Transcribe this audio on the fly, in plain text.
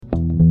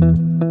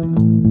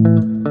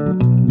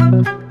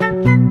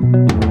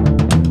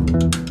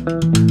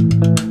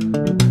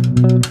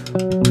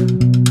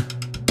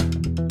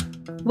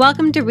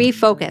Welcome to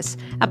Refocus,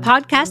 a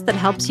podcast that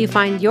helps you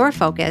find your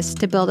focus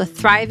to build a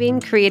thriving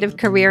creative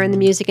career in the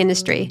music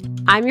industry.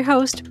 I'm your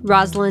host,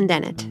 Rosalind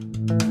Dennett.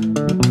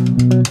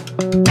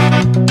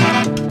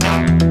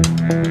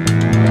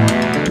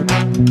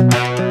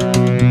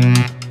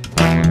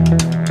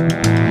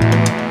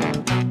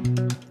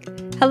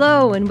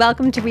 Hello and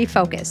welcome to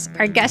Refocus.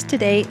 Our guest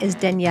today is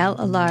Danielle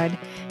Allard.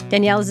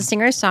 Danielle is a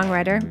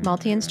singer-songwriter,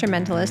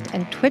 multi-instrumentalist,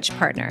 and Twitch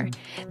partner.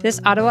 This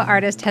Ottawa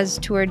artist has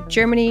toured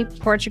Germany,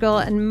 Portugal,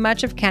 and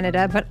much of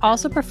Canada, but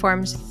also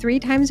performs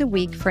 3 times a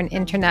week for an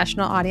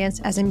international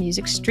audience as a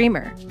music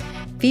streamer.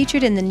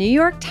 Featured in the New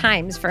York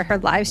Times for her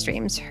live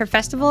streams, her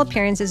festival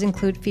appearances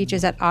include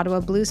features at Ottawa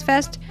Blues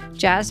Fest,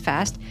 Jazz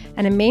Fest,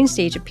 and a main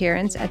stage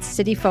appearance at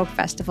City Folk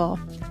Festival.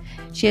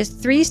 She has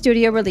 3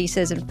 studio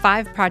releases and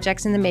 5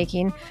 projects in the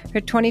making. Her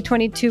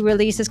 2022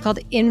 release is called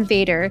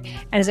Invader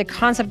and is a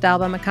concept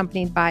album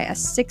accompanied by a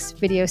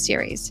 6-video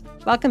series.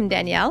 Welcome,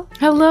 Danielle.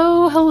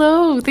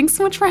 Hello. Thanks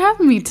so much for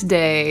having me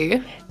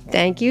today.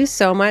 Thank you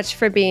so much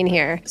for being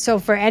here. So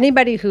for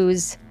anybody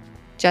who's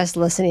just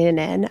listening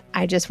in,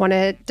 I just want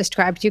to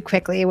describe to you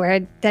quickly where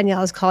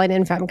Danielle is calling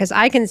in from, because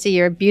I can see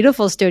your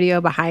beautiful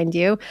studio behind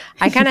you.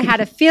 I kind of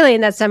had a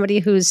feeling that somebody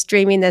who's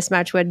streaming this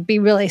much would be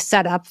really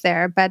set up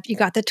there, but you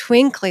got the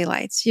twinkly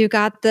lights, you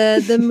got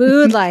the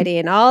mood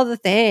lighting, all the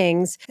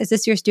things. Is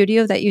this your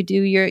studio that you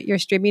do your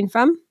streaming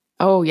from?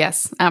 Oh,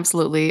 yes,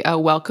 absolutely.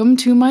 Welcome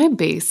to my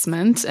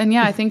basement. And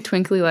yeah, I think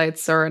twinkly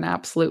lights are an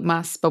absolute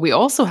must, but we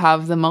also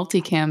have the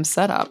multicam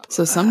setup.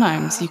 So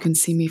sometimes you can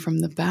see me from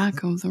the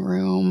back of the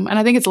room. And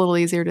I think it's a little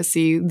easier to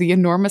see the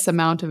enormous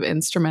amount of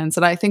instruments.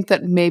 And I think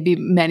that maybe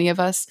many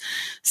of us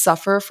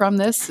suffer from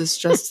this. It's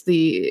just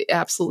the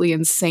absolutely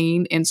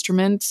insane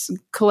instrument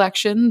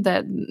collection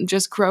that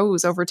just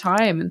grows over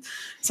time. And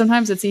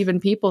sometimes it's even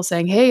people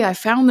saying, hey, I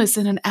found this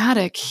in an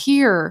attic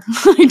here.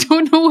 I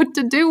don't know what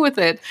to do with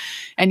it.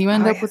 And you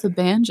end up with a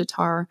band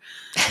guitar.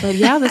 But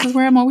yeah, this is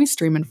where I'm always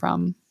streaming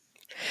from.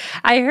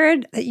 I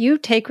heard that you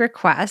take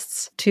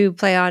requests to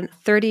play on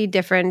 30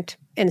 different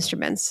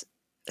instruments.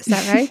 Is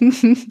that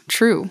right?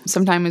 True.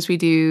 Sometimes we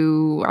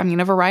do,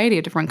 a variety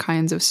of different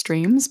kinds of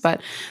streams,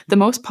 but the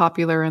most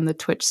popular in the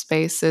Twitch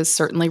space is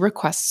certainly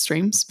request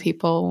streams.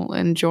 People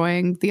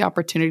enjoying the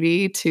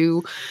opportunity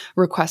to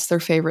request their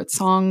favorite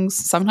songs,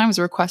 sometimes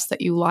request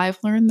that you live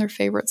learn their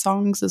favorite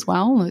songs as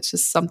well. It's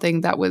just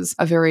something that was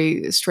a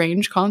very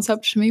strange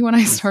concept to me when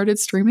I started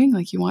streaming.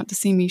 Like, you want to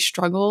see me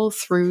struggle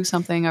through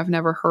something I've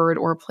never heard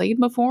or played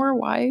before.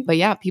 Why? But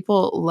yeah,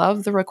 people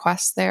love the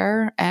requests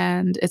there,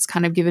 and it's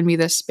kind of given me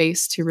this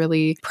space to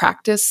really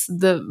practice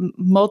the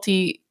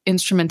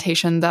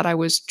multi-instrumentation that I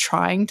was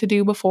trying to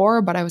do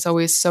before, but I was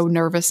always so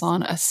nervous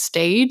on a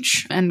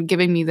stage, and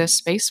giving me this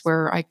space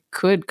where I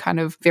could kind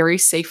of very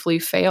safely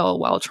fail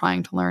while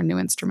trying to learn new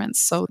instruments.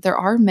 So there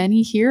are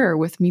many here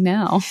with me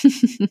now.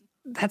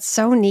 That's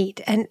so neat.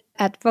 And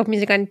at Folk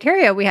Music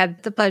Ontario, we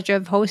had the pleasure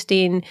of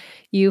hosting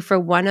you for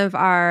one of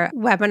our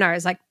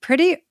webinars, like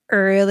pretty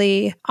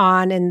early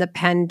on in the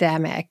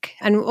pandemic.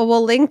 And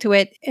we'll link to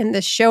it in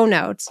the show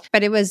notes.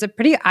 But it was a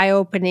pretty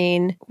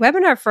eye-opening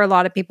webinar for a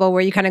lot of people,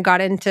 where you kind of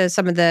got into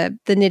some of the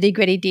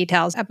nitty-gritty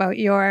details about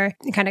your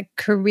kind of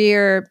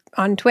career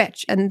on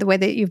Twitch and the way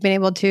that you've been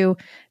able to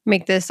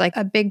make this like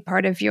a big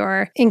part of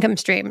your income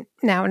stream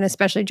now, and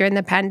especially during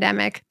the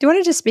pandemic. Do you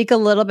want to just speak a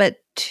little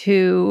bit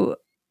to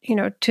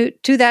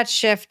that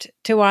shift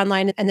to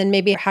online, and then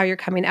maybe how you're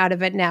coming out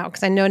of it now?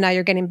 Because I know now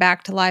you're getting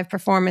back to live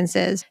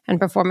performances and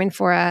performing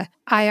for a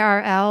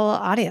IRL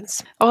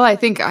audience. Well, I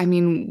think,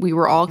 we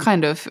were all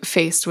kind of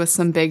faced with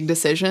some big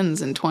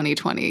decisions in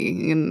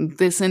 2020 in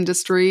this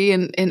industry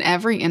and in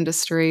every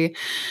industry.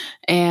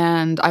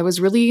 And I was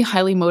really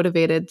highly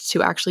motivated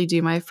to actually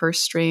do my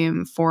first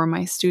stream for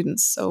my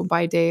students. So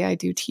by day, I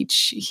do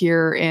teach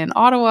here in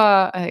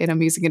Ottawa in a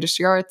music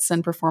industry arts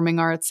and performing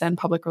arts and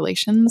public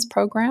relations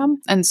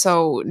program. And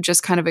so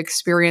just kind of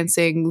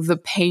experiencing the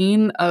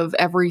pain of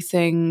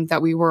everything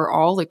that we were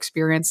all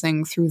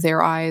experiencing through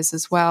their eyes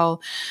as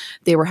well.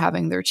 They were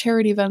having their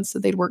charity events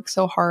that they'd worked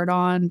so hard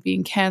on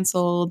being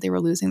canceled. They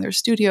were losing their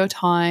studio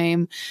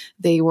time.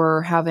 They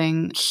were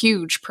having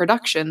huge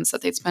productions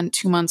that they'd spent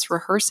 2 months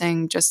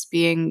rehearsing just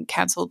being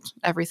canceled,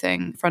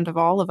 everything in front of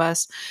all of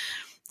us.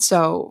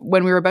 So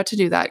when we were about to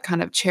do that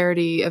kind of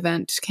charity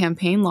event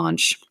campaign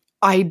launch,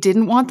 I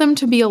didn't want them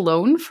to be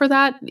alone for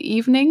that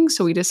evening.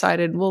 So we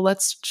decided, well,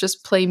 let's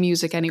just play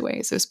music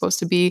anyways. It was supposed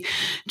to be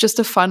just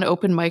a fun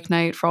open mic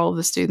night for all of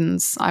the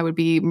students. I would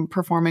be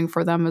performing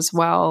for them as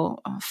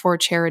well for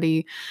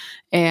charity.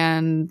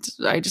 And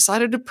I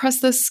decided to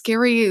press this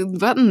scary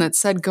button that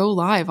said go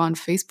live on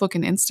Facebook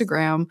and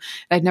Instagram.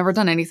 I'd never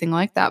done anything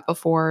like that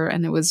before.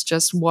 And it was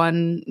just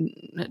one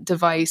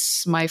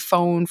device, my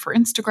phone for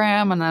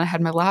Instagram, and then I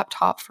had my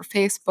laptop for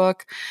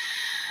Facebook.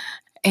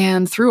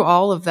 And through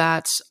all of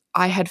that,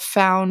 I had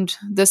found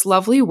this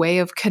lovely way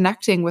of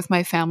connecting with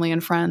my family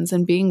and friends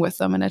and being with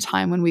them in a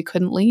time when we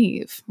couldn't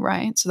leave,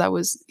 right? So that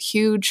was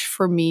huge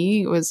for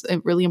me. It was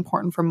really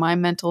important for my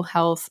mental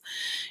health.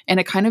 And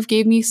it kind of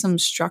gave me some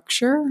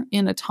structure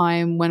in a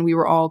time when we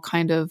were all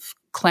kind of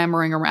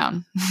clamoring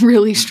around,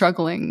 really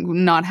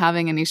struggling, not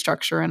having any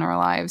structure in our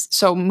lives.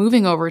 So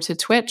moving over to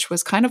Twitch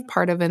was kind of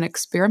part of an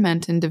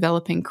experiment in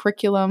developing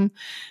curriculum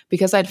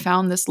because I'd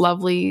found this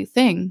lovely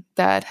thing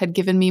that had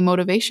given me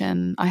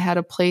motivation. I had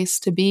a place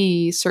to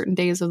be certain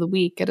days of the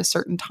week at a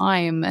certain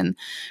time. And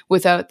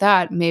without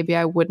that, maybe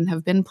I wouldn't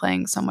have been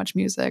playing so much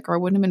music, or I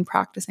wouldn't have been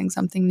practicing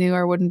something new,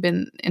 or I wouldn't have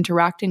been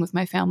interacting with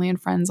my family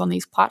and friends on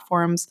these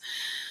platforms.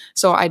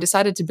 So I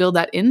decided to build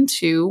that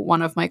into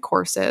one of my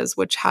courses,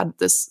 which had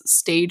this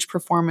stage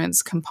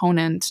performance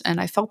component. And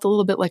I felt a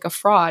little bit like a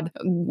fraud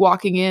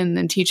walking in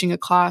and teaching a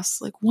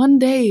class, like, one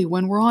day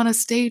when we're on a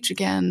stage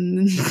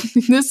again,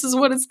 this is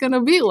what it's going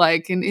to be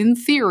like. And in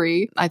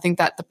theory, I think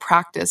that the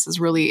practice is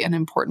really an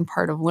important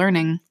part of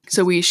learning.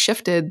 So we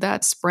shifted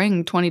that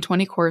spring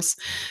 2020 course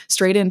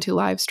straight into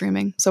live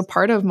streaming. So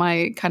part of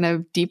my kind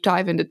of deep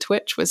dive into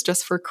Twitch was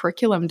just for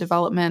curriculum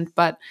development.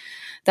 But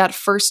that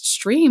first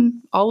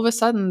stream, all of a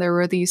sudden, there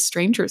were these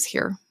strangers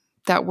here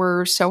that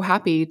were so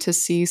happy to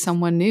see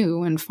someone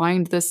new and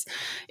find this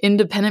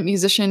independent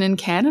musician in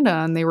Canada.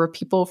 And they were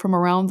people from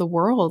around the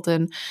world.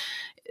 And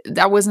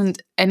that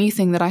wasn't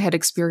anything that I had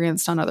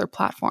experienced on other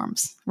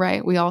platforms,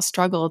 right? We all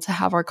struggle to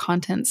have our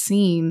content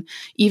seen,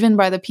 even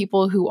by the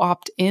people who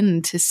opt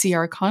in to see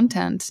our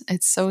content.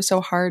 It's so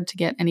hard to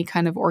get any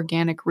kind of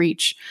organic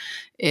reach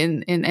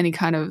in any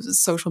kind of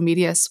social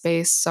media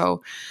space.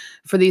 So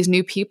for these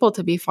new people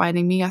to be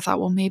finding me, I thought,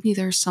 well, maybe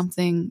there's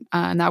something.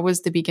 And that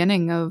was the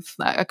beginning of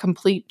a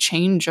complete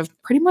change of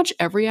pretty much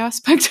every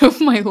aspect of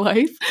my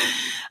life.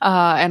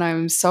 And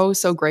I'm so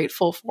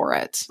grateful for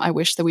it. I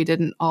wish that we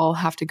didn't all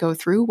have to go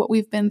through what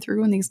we've been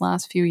through in these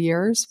last few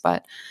years,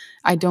 but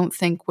I don't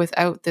think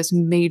without this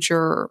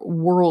major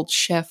world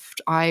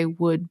shift, I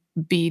would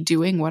be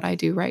doing what I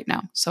do right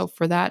now. So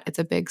for that, it's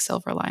a big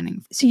silver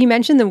lining. So you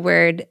mentioned the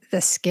word,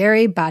 the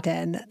scary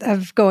button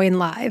of going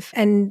live,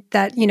 and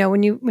that,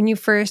 when you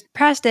first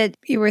pressed it,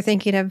 you were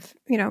thinking of,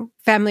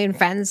 family and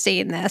friends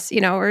seeing this,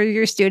 or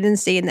your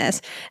students seeing this.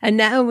 And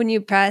now when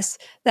you press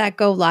that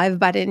go live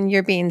button,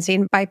 you're being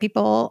seen by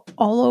people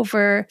all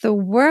over the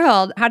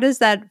world. How does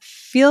that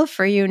feel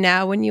for you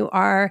now when you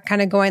are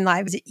kind of going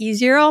live? Is it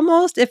easier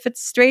almost if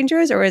it's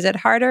strangers, or is it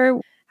harder?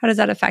 How does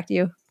that affect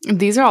you?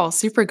 These are all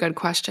super good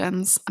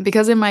questions,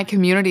 because in my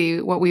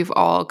community, what we've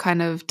all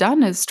kind of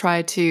done is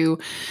try to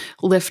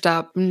lift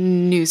up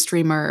new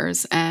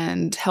streamers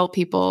and help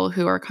people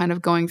who are kind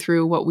of going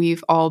through what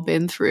we've all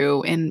been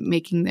through in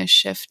making this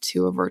shift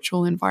to a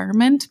virtual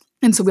environment.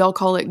 And so we all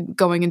call it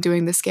going and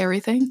doing the scary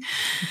thing.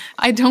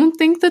 I don't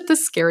think that the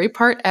scary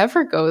part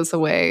ever goes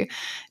away.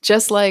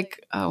 Just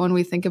like when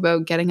we think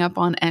about getting up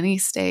on any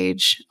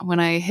stage, when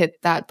I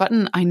hit that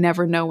button, I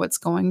never know what's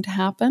going to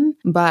happen.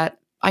 But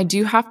I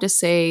do have to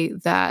say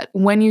that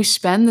when you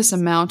spend this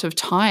amount of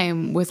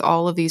time with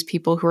all of these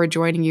people who are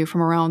joining you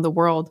from around the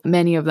world,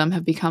 many of them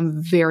have become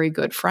very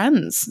good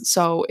friends.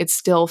 So it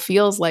still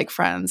feels like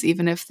friends,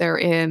 even if they're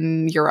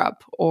in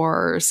Europe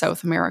or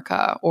South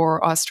America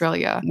or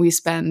Australia. We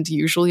spend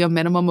usually a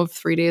minimum of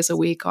 3 days a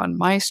week on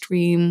my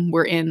stream.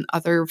 We're in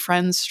other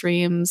friends'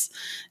 streams,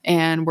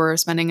 and we're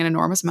spending an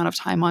enormous amount of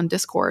time on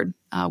Discord.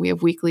 We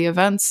have weekly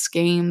events,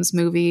 games,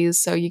 movies.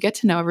 So you get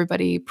to know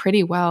everybody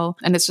pretty well.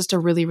 And it's just a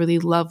really, really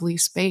lovely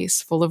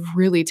space full of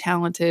really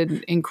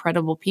talented,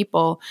 incredible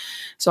people.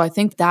 So I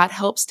think that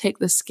helps take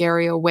the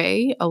scary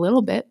away a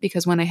little bit,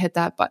 because when I hit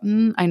that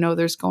button, I know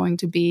there's going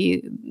to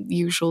be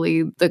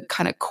usually the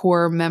kind of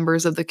core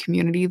members of the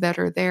community that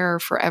are there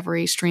for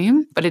every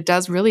stream. But it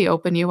does really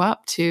open you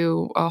up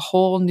to a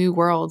whole new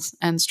world.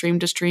 And stream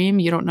to stream,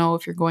 you don't know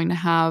if you're going to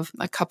have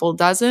a couple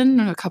dozen,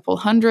 a couple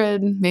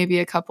hundred, maybe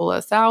a couple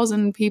of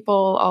thousand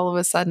people all of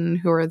a sudden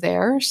who are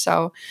there.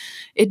 So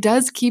it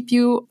does keep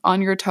you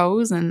on your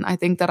toes. And I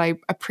think that I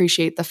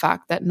appreciate the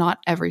fact that not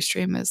every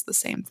stream is the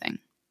same thing.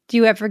 Do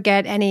you ever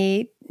get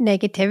any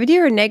negativity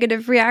or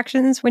negative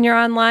reactions when you're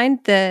online?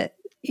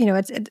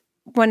 It's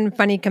one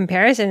funny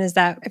comparison is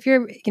that if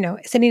you're,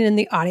 sitting in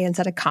the audience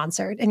at a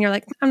concert and you're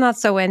like, I'm not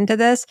so into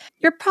this,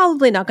 you're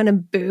probably not going to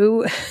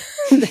boo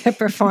the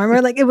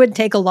performer. Like, it would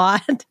take a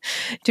lot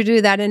to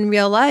do that in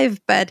real life.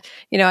 But,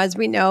 as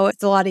we know,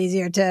 it's a lot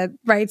easier to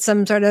write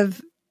some sort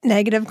of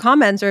negative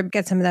comments or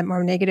get some of that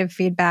more negative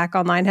feedback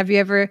online. Have you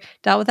ever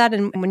dealt with that?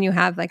 And when you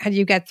have, how do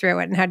you get through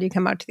it, and how do you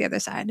come out to the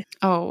other side?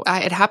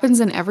 It happens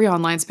in every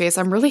online space.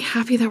 I'm really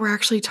happy that we're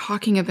actually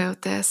talking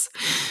about this,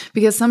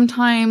 because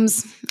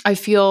sometimes I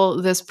feel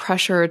this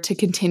pressure to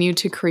continue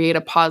to create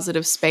a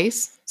positive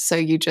space. So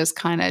you just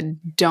kind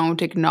of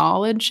don't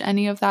acknowledge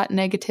any of that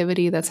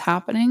negativity that's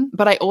happening.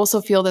 But I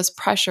also feel this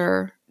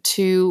pressure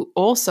to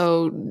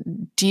also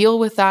deal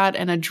with that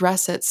and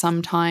address it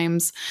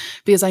sometimes,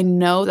 because I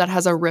know that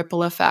has a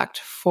ripple effect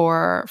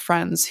for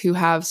friends who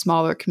have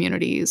smaller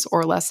communities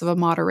or less of a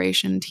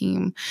moderation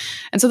team.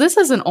 And so this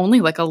isn't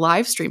only like a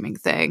live streaming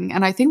thing.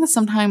 And I think that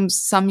sometimes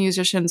some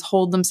musicians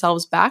hold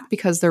themselves back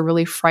because they're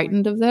really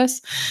frightened of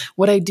this.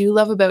 What I do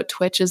love about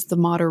Twitch is the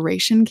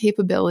moderation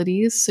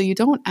capabilities. So you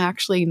don't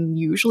actually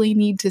usually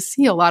need to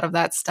see a lot of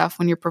that stuff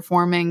when you're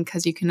performing,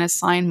 because you can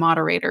assign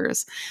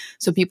moderators.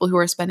 So people who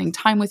are spending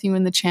time with you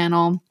in the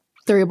channel.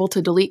 They're able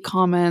to delete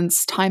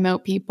comments, time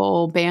out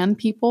people, ban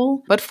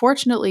people. But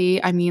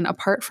fortunately, I mean,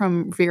 apart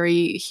from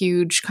very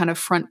huge kind of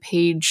front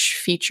page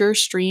feature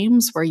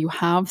streams where you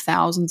have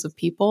thousands of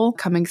people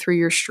coming through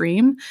your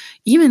stream,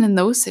 even in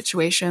those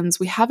situations,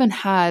 we haven't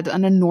had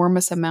an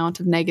enormous amount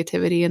of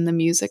negativity in the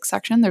music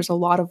section. There's a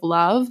lot of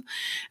love,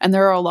 and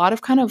there are a lot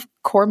of kind of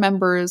core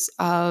members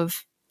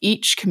of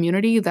each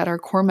community that are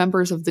core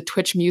members of the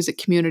Twitch music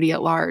community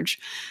at large.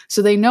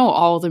 So they know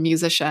all the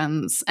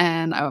musicians.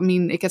 And I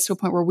mean, it gets to a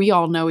point where we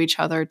all know each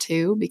other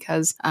too,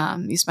 because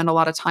you spend a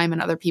lot of time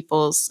in other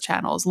people's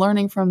channels,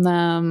 learning from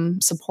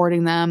them,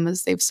 supporting them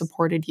as they've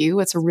supported you.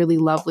 It's a really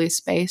lovely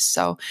space.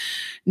 So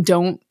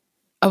don't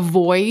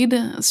avoid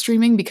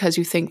streaming because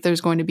you think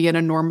there's going to be an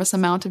enormous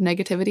amount of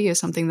negativity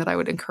is something that I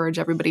would encourage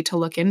everybody to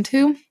look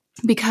into.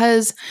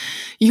 Because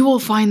you will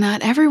find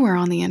that everywhere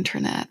on the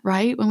internet,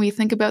 right? When we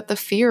think about the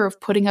fear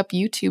of putting up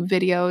YouTube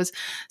videos,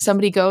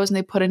 somebody goes and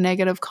they put a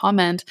negative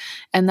comment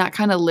and that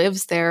kind of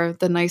lives there.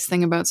 The nice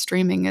thing about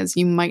streaming is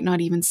you might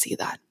not even see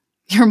that.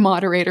 Your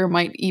moderator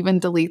might even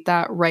delete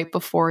that right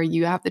before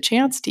you have the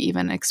chance to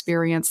even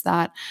experience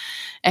that.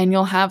 And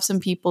you'll have some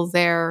people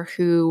there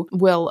who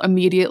will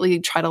immediately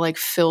try to like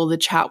fill the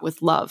chat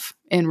with love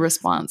in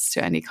response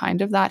to any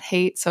kind of that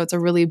hate. So it's a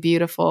really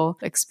beautiful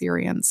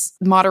experience.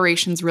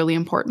 Moderation is really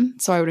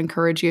important. So I would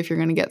encourage you, if you're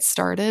going to get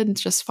started,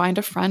 just find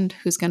a friend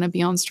who's going to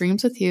be on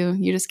streams with you.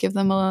 You just give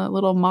them a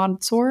little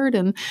mod sword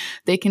and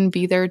they can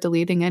be there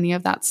deleting any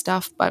of that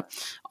stuff. But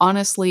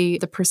honestly,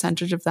 the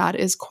percentage of that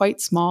is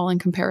quite small in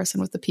comparison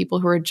with the people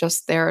who are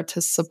just there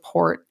to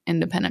support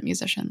independent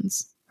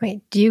musicians.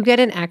 Wait, do you get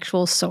an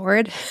actual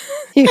sword?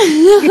 you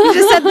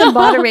just said the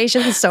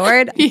moderation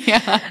sword?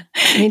 Yeah.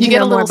 You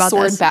get a little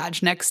sword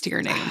badge next to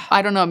your name.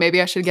 I don't know.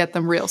 Maybe I should get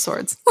them real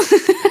swords.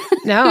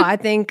 No, I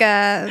think,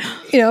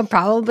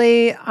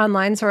 probably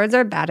online swords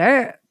are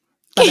better,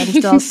 but I'm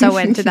still so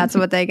into that's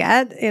what they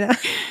get,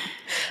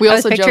 We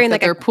also joke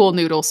that they're pool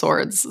noodle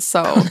swords,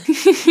 so...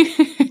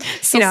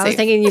 I was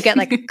thinking you get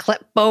like a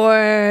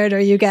clipboard or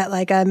you get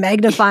like a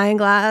magnifying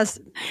glass,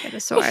 get a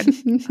sword.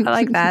 I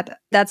like that.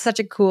 That's such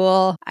a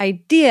cool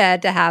idea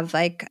to have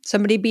like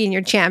somebody being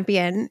your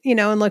champion,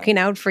 and looking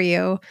out for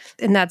you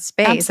in that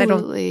space.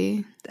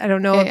 Absolutely. I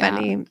don't know of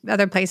any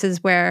other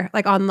places where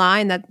like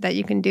online that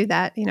you can do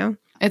that,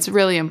 It's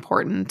really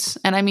important.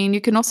 And I mean,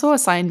 you can also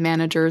assign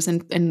managers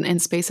in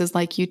spaces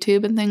like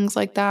YouTube and things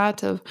like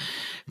that of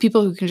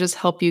people who can just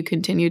help you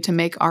continue to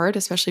make art,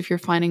 especially if you're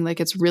finding like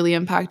it's really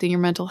impacting your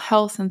mental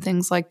health and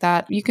things like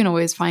that. You can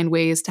always find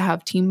ways to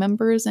have team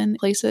members in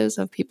places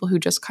of people who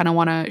just kind of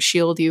want to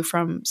shield you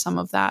from some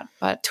of that.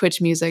 But Twitch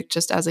music,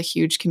 just as a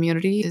huge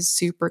community, is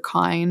super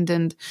kind.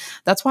 And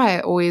that's why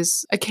I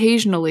always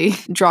occasionally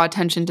draw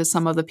attention to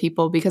some of the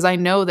people, because I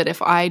know that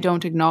if I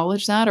don't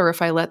acknowledge that, or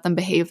if I let them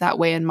behave that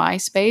way in my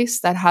space,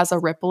 that has a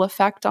ripple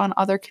effect on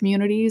other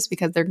communities,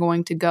 because they're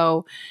going to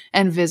go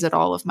and visit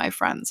all of my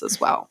friends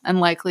as well and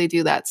likely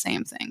do that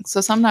same thing. So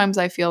sometimes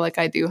I feel like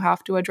I do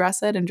have to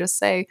address it and just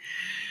say,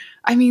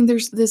 I mean,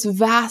 there's this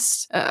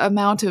vast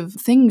amount of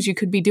things you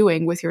could be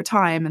doing with your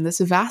time and this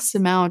vast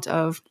amount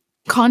of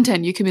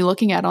content you can be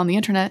looking at on the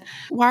internet.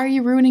 Why are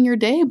you ruining your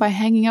day by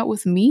hanging out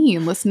with me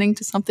and listening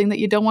to something that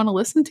you don't want to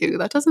listen to?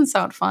 That doesn't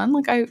sound fun.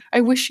 Like,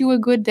 I wish you a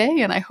good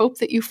day and I hope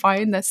that you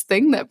find this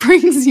thing that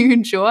brings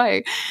you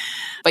joy.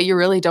 But you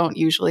really don't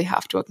usually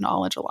have to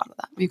acknowledge a lot of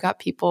that. You've got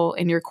people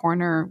in your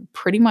corner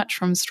pretty much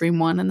from stream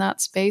one in that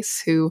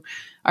space who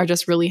are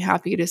just really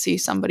happy to see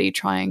somebody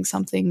trying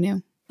something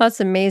new. Well,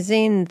 it's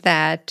amazing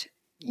that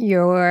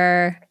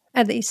you're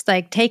at least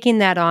like taking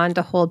that on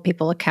to hold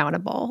people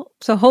accountable.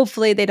 So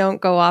hopefully they don't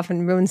go off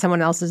and ruin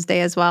someone else's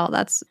day as well.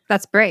 That's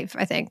brave,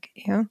 I think.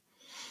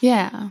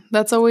 Yeah,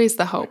 that's always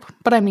the hope.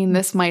 But I mean,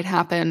 this might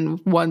happen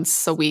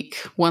once a week,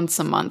 once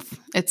a month.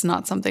 It's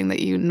not something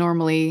that you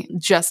normally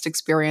just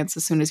experience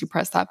as soon as you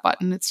press that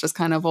button. It's just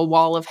kind of a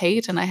wall of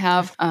hate. And I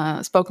have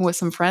spoken with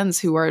some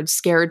friends who are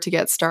scared to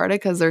get started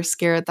because they're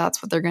scared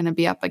that's what they're going to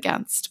be up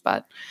against.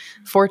 But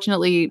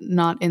fortunately,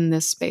 not in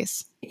this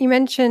space. You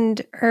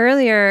mentioned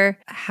earlier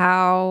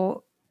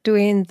how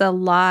doing the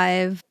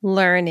live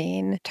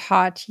learning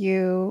taught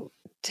you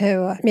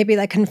to maybe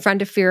like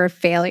confront a fear of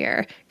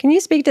failure. Can you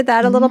speak to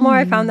that a little more?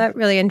 I found that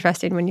really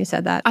interesting when you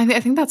said that. I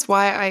think that's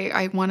why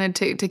I wanted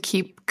to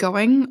keep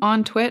going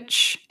on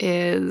Twitch.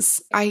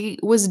 Is I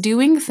was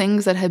doing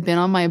things that had been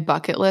on my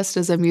bucket list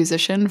as a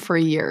musician for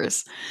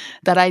years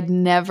that I'd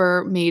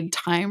never made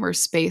time or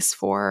space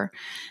for.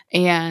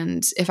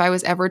 And if I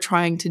was ever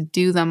trying to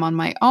do them on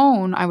my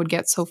own, I would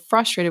get so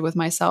frustrated with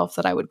myself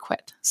that I would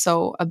quit.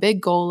 So a big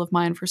goal of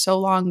mine for so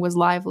long was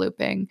live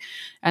looping.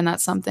 And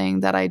that's something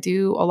that I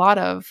do a lot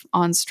of of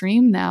on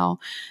stream now.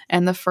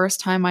 And the first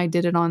time I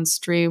did it on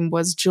stream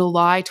was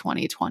July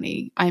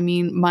 2020. I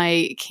mean,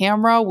 my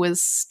camera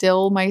was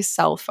still my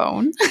cell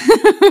phone.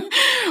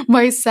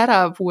 My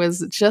setup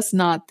was just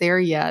not there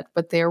yet,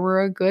 but there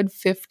were a good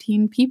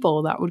 15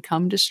 people that would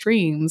come to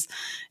streams.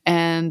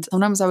 And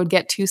sometimes I would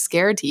get too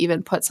scared to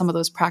even put some of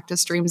those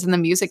practice streams in the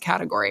music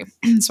category.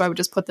 So I would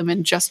just put them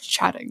in just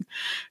chatting.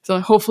 So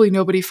hopefully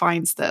nobody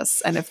finds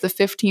this. And if the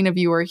 15 of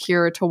you are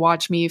here to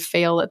watch me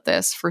fail at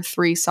this for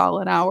 3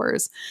 solid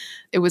hours,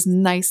 it was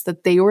nice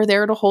that they were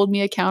there to hold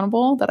me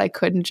accountable, that I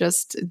couldn't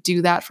just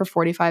do that for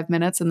 45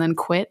 minutes and then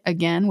quit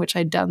again, which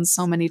I'd done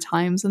so many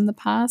times in the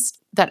past.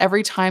 That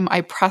every time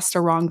I pressed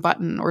a wrong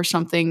button or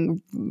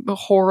something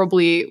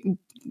horribly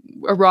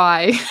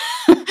awry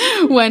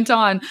went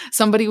on,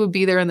 somebody would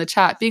be there in the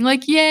chat being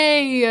like,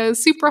 yay,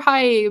 super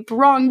hype,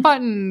 wrong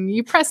button,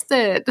 you pressed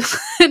it.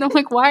 And I'm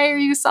like, why are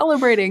you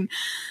celebrating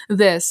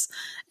this?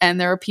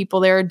 And there are people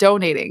there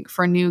donating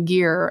for new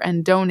gear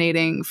and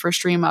donating for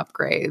stream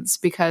upgrades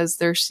because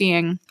they're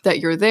seeing that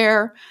you're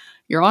there,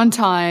 you're on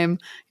time,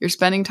 you're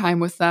spending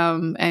time with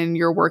them, and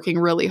you're working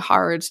really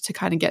hard to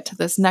kind of get to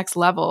this next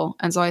level.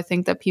 And so I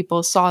think that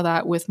people saw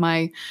that with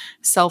my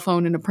cell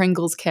phone in a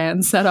Pringles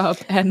can setup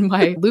and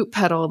my loop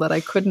pedal that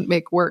I couldn't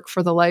make work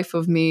for the life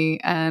of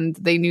me. And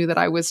they knew that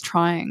I was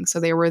trying.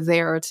 So they were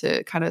there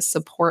to kind of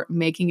support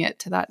making it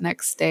to that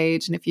next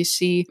stage. And if you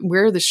see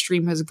where the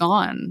stream has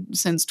gone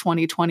since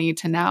 2020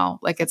 to now,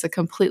 like it's a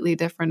completely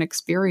different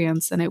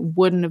experience. And it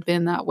wouldn't have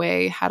been that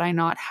way had I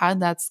not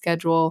had that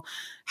schedule,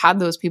 had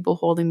those people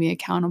holding me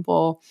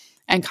accountable,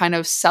 and kind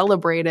of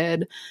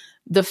celebrated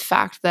the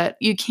fact that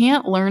you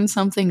can't learn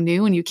something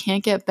new and you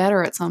can't get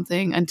better at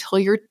something until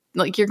you're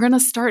going to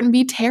start and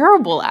be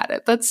terrible at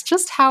it. That's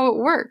just how it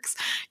works.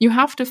 You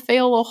have to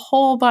fail a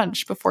whole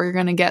bunch before you're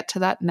going to get to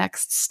that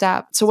next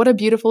step. So what a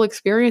beautiful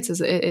experience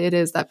it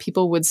is that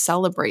people would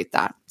celebrate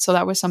that. So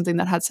that was something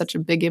that had such a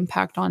big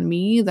impact on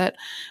me that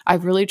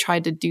I've really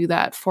tried to do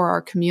that for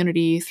our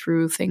community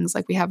through things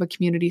like we have a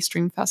community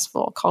stream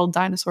festival called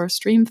Dinosaur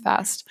Stream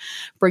Fest,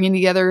 bringing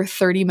together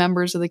 30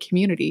 members of the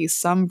community,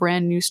 some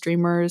brand new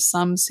streamers,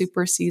 some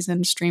super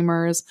seasoned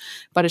streamers,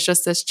 but it's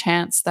just this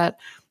chance that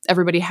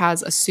everybody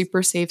has a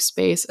super safe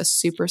space, a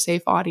super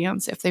safe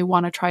audience. If they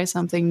want to try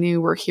something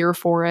new, we're here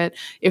for it.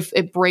 If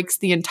it breaks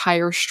the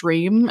entire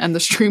stream and the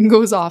stream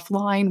goes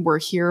offline, we're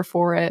here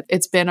for it.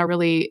 It's been a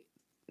really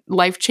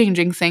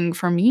life-changing thing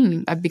for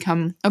me. I've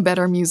become a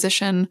better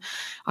musician.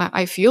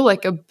 I feel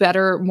like a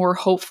better, more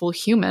hopeful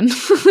human.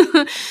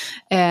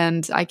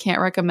 And I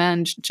can't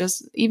recommend,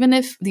 just even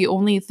if the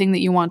only thing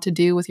that you want to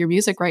do with your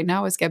music right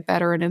now is get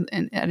better at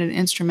an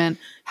instrument,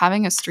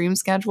 having a stream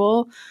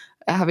schedule,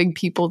 having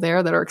people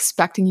there that are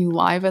expecting you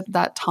live at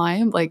that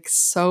time, like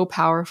so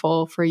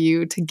powerful for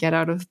you to get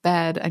out of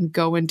bed and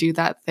go and do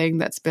that thing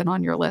that's been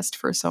on your list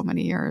for so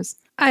many years.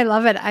 I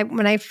love it.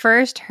 When I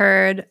first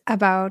heard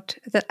about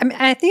that, I mean,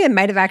 I think it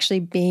might have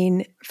actually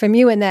been from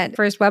you in that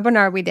first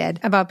webinar we did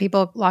about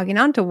people logging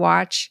on to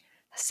watch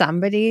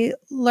somebody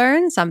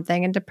learn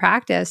something and to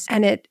practice.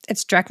 And it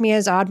struck me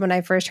as odd when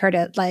I first heard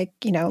it, like,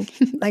 you know,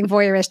 like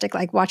voyeuristic,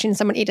 like watching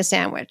someone eat a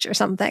sandwich or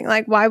something.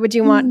 Like, why would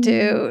you want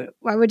to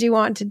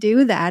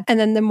do that? And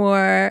then the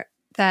more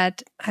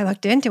that I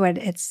looked into it,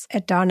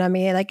 it dawned on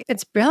me, like,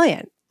 it's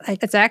brilliant.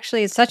 Like,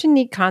 it's such a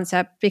neat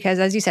concept because,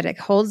 as you said, it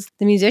holds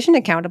the musician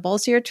accountable.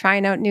 So you're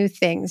trying out new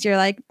things.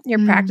 You're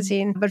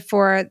practicing, but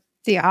for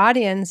the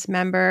audience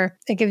member,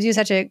 it gives you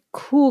such a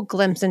cool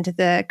glimpse into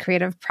the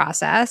creative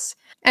process.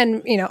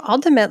 And, you know,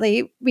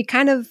 ultimately,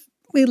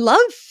 we love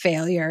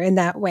failure in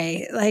that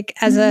way. Like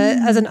as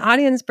an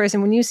audience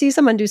person, when you see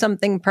someone do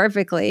something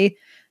perfectly,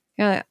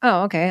 you're like,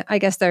 oh, okay, I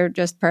guess they're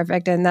just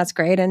perfect and that's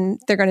great. And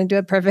they're going to do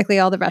it perfectly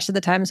all the rest of the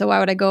time. So why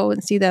would I go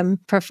and see them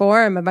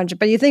perform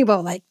but you think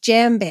about like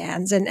jam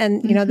bands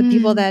and you know, the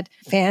people that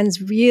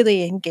fans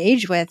really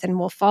engage with and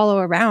will follow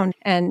around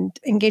and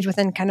engage with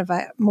in kind of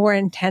a more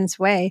intense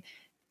way.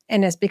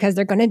 And it's because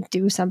they're going to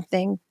do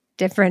something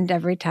different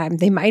every time.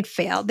 They might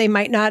fail. They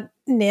might not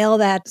nail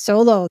that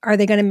solo. Are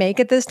they going to make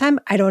it this time?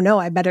 I don't know.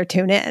 I better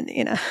tune in,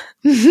 you know?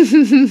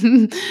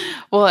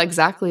 Well,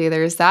 exactly.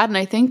 There's that. And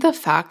I think the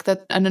fact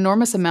that an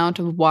enormous amount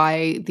of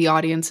why the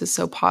audience is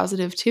so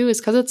positive too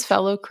is because it's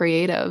fellow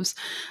creatives.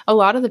 A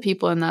lot of the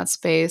people in that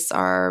space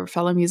are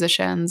fellow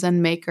musicians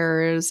and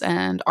makers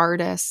and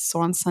artists.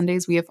 So on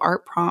Sundays, we have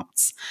art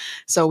prompts.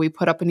 So we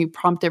put up a new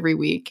prompt every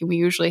week, and we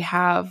usually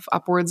have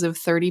upwards of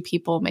 30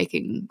 people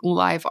making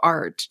live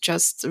art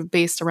just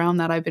based around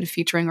that. I've been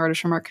featuring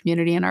artists from our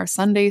community in our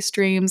Sunday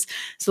streams.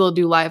 So they'll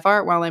do live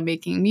art while I'm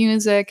making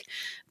music.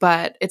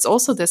 But it's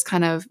also this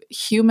kind of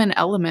human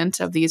element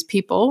of these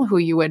people who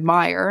you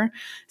admire,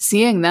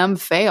 seeing them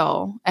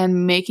fail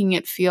and making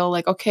it feel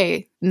like,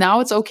 okay,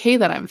 now it's okay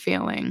that I'm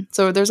failing.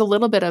 So there's a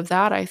little bit of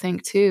that, I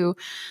think, too,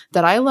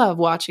 that I love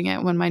watching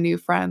it when my new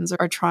friends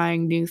are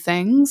trying new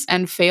things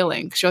and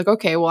failing. Because you're like,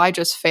 okay, well, I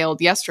just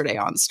failed yesterday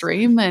on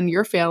stream and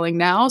you're failing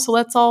now. So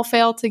let's all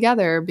fail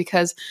together,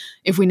 because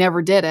if we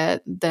never did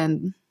it,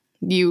 then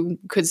You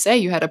could say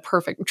you had a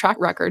perfect track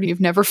record. You've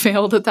never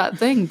failed at that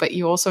thing, but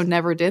you also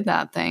never did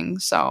that thing.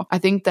 So I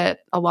think that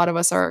a lot of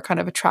us are kind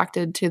of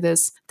attracted to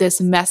this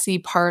messy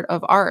part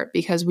of art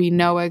because we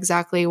know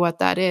exactly what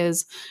that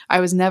is. I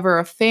was never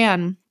a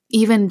fan.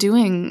 Even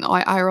doing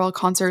IRL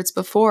concerts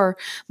before,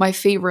 my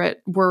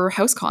favorite were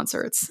house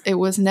concerts. It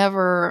was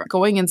never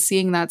going and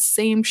seeing that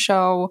same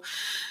show.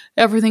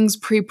 Everything's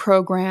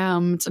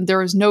pre-programmed.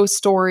 There is no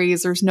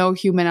stories. There's no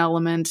human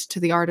element to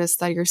the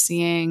artist that you're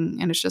seeing.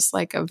 And it's just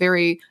like a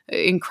very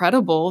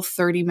incredible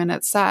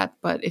 30-minute set.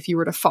 But if you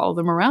were to follow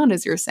them around,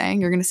 as you're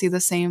saying, you're going to see the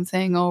same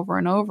thing over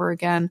and over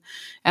again.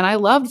 And I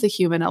loved the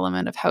human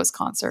element of house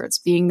concerts,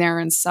 being there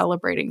and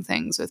celebrating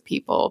things with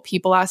people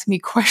asking me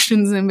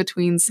questions in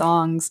between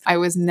songs. I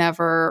was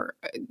never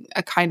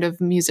a kind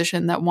of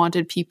musician that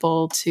wanted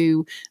people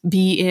to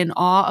be in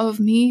awe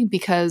of me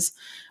because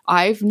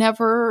I've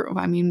never,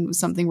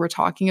 something we're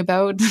talking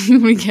about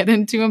when we get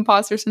into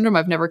imposter syndrome,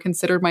 I've never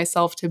considered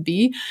myself to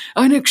be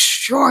an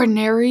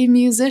extraordinary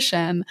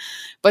musician.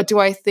 But do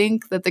I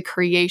think that the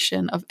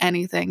creation of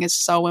anything is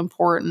so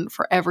important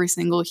for every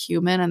single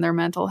human and their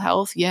mental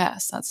health?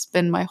 Yes, that's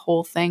been my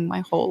whole thing,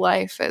 my whole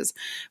life, is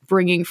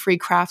bringing free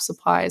craft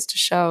supplies to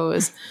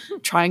shows,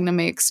 trying to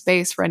make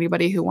space for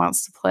anybody who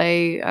wants to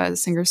play a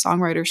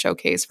singer-songwriter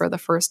showcase for the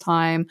first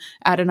time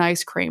at an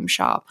ice cream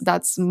shop.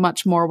 That's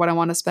much more what I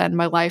want to spend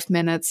my life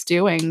minutes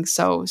doing.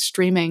 So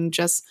streaming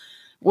just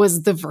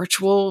was the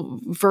virtual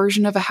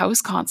version of a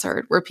house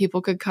concert where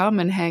people could come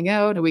and hang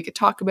out and we could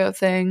talk about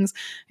things,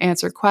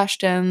 answer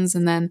questions.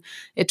 And then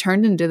it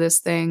turned into this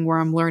thing where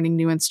I'm learning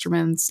new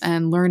instruments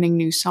and learning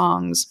new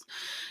songs.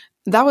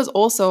 That was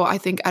also, I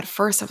think, at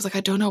first I was like,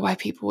 I don't know why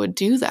people would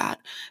do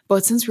that.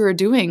 But since we were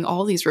doing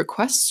all these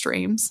request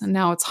streams, and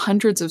now it's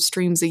hundreds of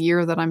streams a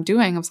year that I'm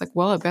doing, I was like,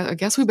 well, I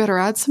guess we better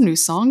add some new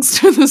songs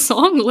to the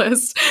song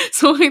list.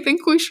 So I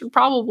think we should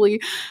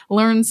probably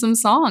learn some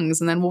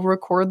songs and then we'll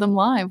record them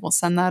live. We'll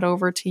send that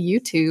over to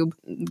YouTube.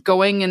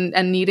 Going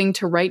and needing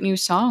to write new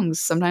songs.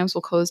 Sometimes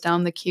we'll close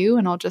down the queue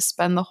and I'll just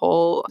spend the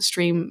whole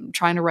stream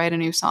trying to write a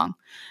new song.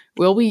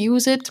 Will we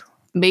use it?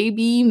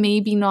 Maybe,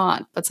 maybe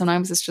not. But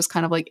sometimes it's just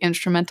kind of like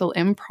instrumental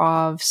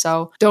improv.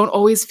 So don't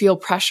always feel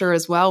pressure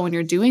as well when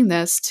you're doing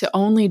this to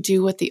only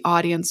do what the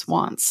audience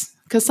wants.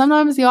 Because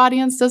sometimes the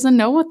audience doesn't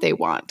know what they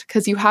want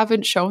because you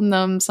haven't shown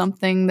them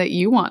something that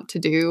you want to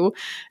do.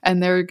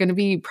 And they're going to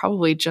be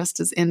probably just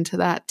as into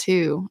that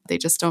too. They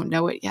just don't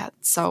know it yet.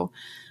 So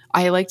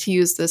I like to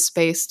use this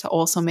space to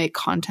also make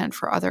content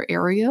for other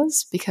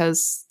areas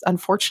because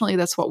unfortunately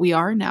that's what we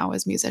are now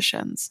as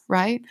musicians,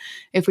 right?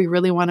 If we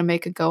really want to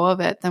make a go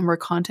of it, then we're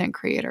content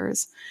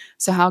creators.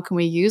 So how can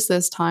we use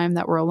this time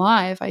that we're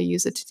alive? I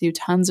use it to do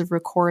tons of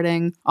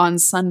recording. On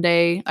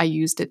Sunday, I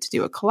used it to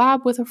do a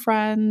collab with a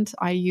friend.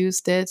 I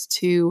used it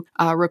to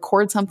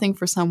record something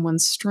for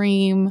someone's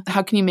stream.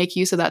 How can you make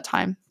use of that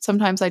time?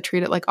 Sometimes I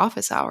treat it like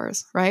office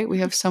hours, right? We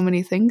have so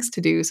many things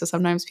to do. So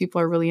sometimes people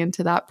are really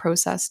into that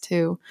process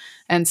too.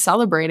 And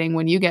celebrating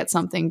when you get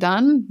something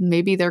done,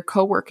 maybe they're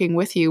co-working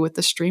with you with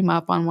the stream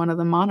up on one of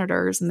the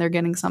monitors and they're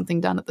getting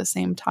something done at the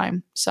same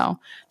time. So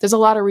there's a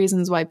lot of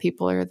reasons why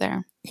people are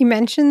there. You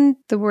mentioned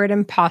the word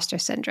imposter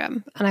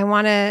syndrome, and I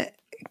want to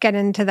get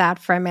into that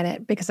for a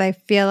minute because I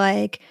feel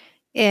like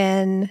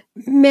in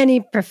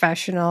many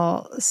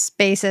professional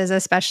spaces,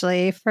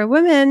 especially for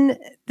women,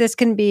 this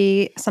can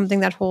be something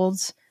that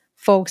holds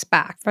folks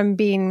back from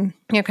being,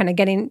 kind of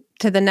getting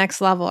to the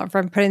next level or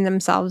from putting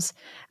themselves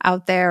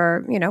out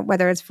there, or,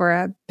 whether it's for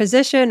a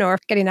position or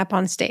getting up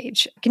on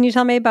stage. Can you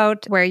tell me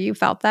about where you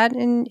felt that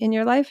in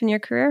your life, in your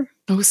career?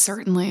 Oh,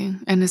 certainly.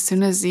 And as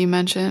soon as you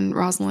mentioned,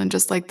 Rosalind,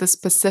 just like the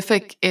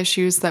specific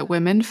issues that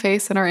women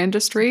face in our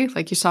industry,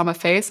 like you saw my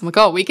face, I'm like,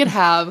 oh, we could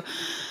have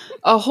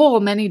a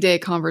whole many-day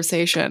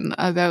conversation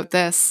about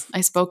this.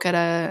 I spoke at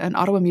an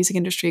Ottawa Music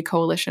Industry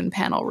Coalition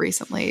panel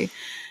recently,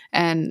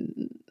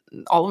 and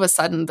all of a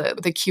sudden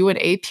the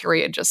Q&A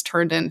period just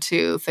turned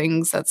into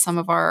things that some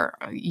of our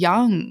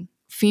young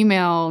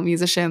female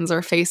musicians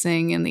are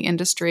facing in the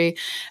industry,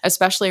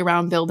 especially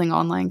around building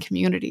online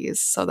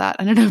communities. So that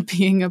ended up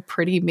being a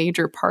pretty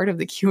major part of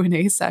the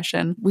Q&A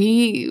session.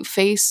 We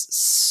face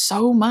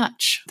so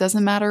much.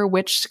 Doesn't matter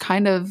which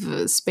kind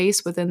of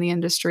space within the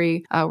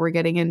industry we're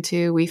getting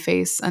into, we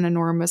face an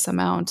enormous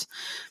amount.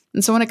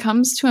 And so when it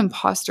comes to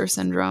imposter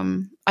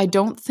syndrome, I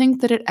don't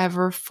think that it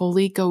ever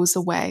fully goes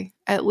away,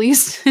 at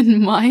least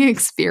in my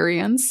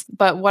experience.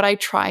 But what I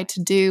try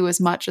to do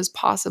as much as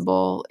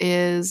possible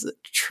is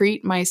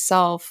treat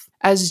myself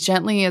as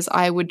gently as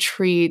I would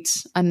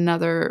treat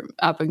another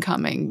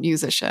up-and-coming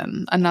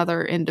musician,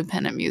 another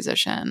independent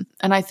musician.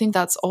 And I think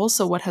that's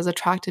also what has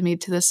attracted me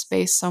to this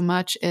space so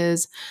much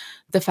is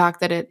the fact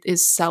that it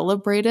is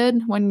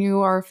celebrated when you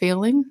are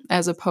failing,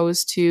 as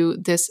opposed to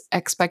this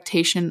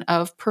expectation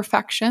of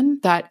perfection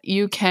that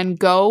you can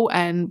go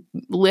and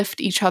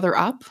lift each other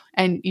up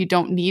and you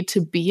don't need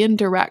to be in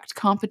direct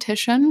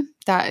competition.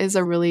 That is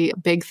a really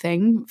big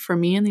thing for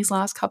me in these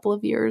last couple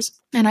of years.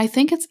 And I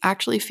think it's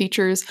actually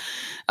features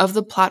of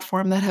the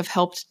platform that have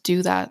helped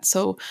do that.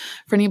 So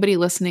for anybody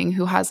listening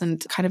who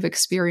hasn't kind of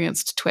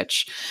experienced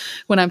Twitch,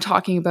 when I'm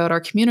talking about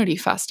our community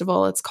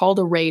festival, it's called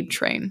a raid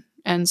train.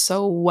 And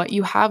so what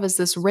you have is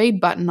this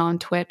raid button on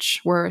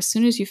Twitch where as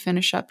soon as you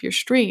finish up your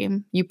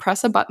stream, you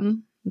press a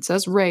button, it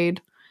says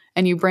raid,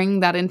 and you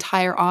bring that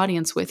entire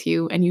audience with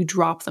you and you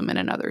drop them in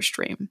another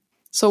stream.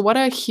 So what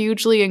a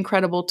hugely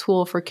incredible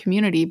tool for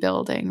community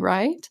building,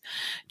 right?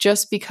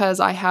 Just because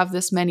I have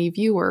this many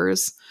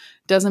viewers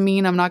doesn't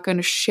mean I'm not going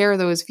to share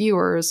those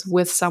viewers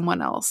with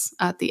someone else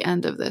at the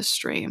end of this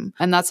stream.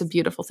 And that's a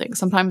beautiful thing.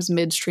 Sometimes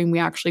midstream, we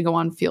actually go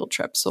on field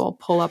trips. So I'll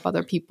pull up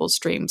other people's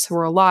streams who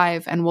are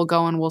live and we'll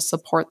go and we'll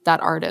support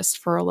that artist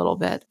for a little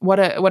bit. What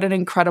an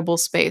incredible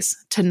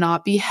space to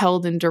not be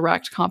held in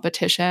direct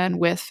competition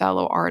with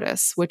fellow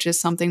artists, which is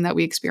something that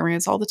we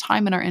experience all the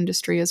time in our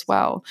industry as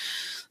well.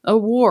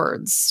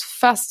 Awards,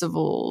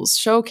 festivals,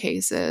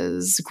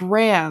 showcases,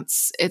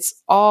 grants.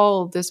 It's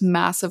all this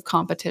massive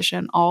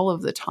competition all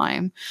of the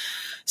time.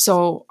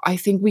 So I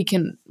think we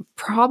can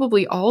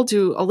probably all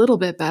do a little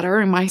bit better,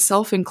 and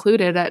myself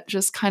included, at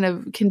just kind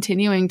of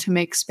continuing to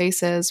make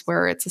spaces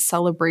where it's a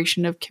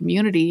celebration of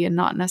community and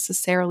not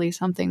necessarily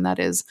something that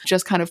is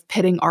just kind of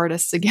pitting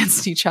artists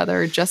against each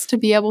other just to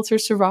be able to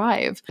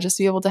survive, just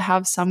to be able to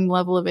have some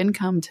level of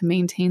income to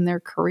maintain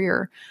their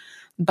career.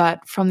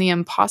 But from the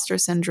imposter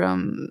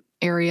syndrome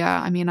area,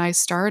 I mean, I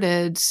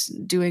started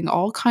doing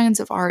all kinds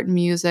of art and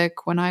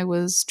music when I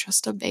was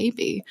just a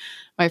baby.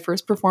 My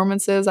first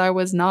performances, I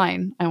was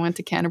 9. I went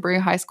to Canterbury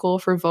High School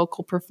for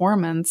vocal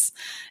performance,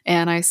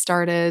 and I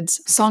started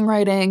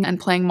songwriting and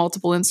playing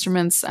multiple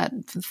instruments at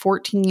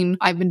 14.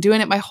 I've been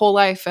doing it my whole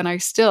life, and I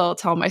still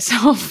tell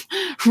myself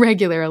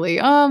regularly,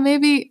 oh,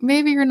 maybe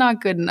you're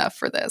not good enough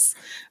for this.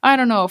 I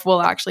don't know if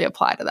we'll actually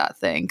apply to that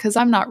thing because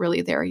I'm not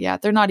really there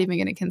yet. They're not even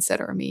going to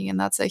consider me, and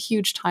that's a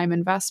huge time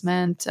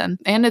investment.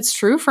 And it's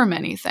true for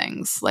many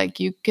things. Like,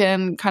 you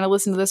can kind of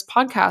listen to this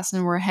podcast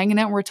and we're hanging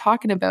out and we're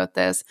talking about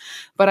this,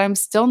 but I'm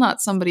still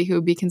not somebody who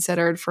would be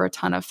considered for a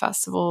ton of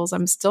festivals.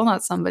 I'm still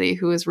not somebody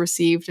who has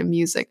received a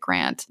music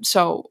grant.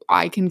 So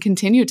I can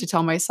continue to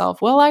tell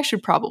myself, well, I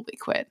should probably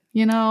quit.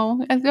 You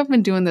know, I've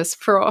been doing this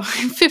for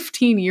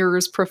 15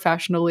 years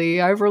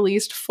professionally. I've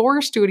released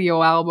 4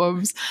 studio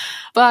albums,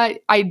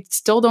 but I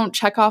still don't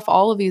check off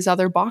all of these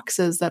other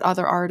boxes that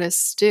other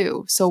artists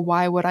do. So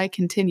why would I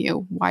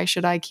continue? Why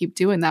should I keep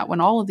doing that when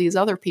all of these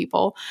other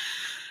people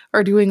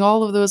are doing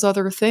all of those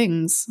other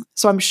things?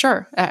 So I'm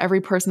sure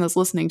every person that's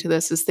listening to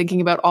this is thinking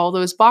about all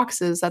those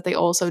boxes that they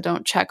also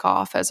don't check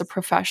off as a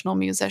professional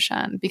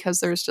musician,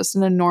 because there's just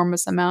an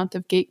enormous amount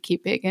of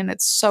gatekeeping, and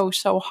it's so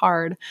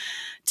hard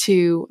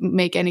to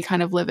make any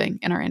kind of living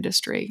in our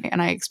industry.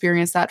 And I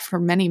experienced that for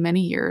many,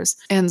 many years.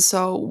 And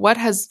so what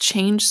has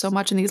changed so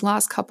much in these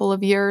last couple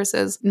of years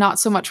is not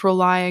so much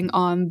relying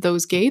on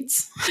those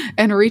gates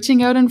and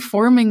reaching out and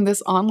forming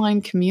this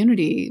online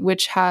community,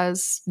 which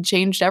has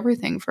changed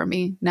everything for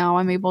me. Now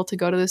I'm able to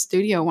go to the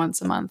studio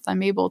once a month.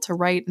 I'm able to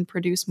write and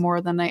produce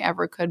more than I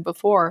ever could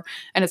before.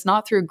 And it's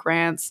not through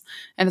grants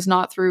and it's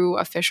not through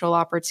official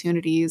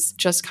opportunities,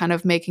 just kind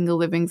of making a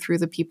living through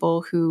the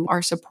people who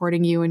are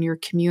supporting you in your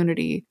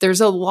community.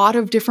 There's a lot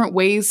of different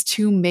ways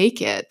to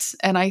make it.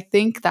 And I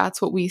think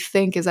that's what we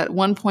think is at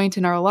one point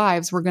in our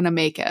lives, we're going to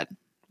make it.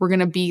 We're going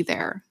to be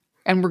there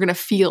and we're going to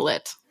feel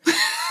it.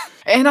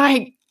 And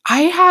I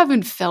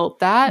haven't felt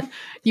that.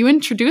 You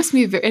introduced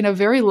me in a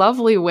very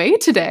lovely way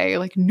today,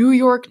 like New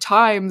York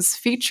Times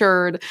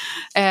featured,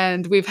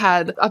 and we've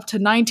had up to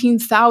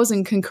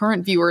 19,000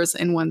 concurrent viewers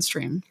in one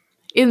stream.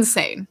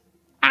 Insane.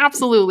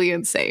 Absolutely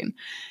insane.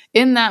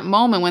 In that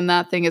moment when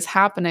that thing is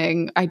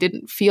happening, I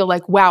didn't feel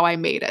like, wow, I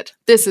made it.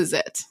 This is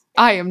it.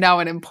 I am now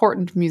an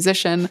important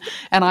musician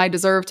and I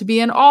deserve to be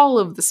in all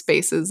of the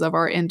spaces of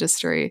our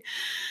industry.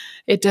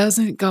 It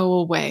doesn't go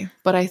away.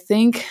 But I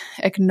think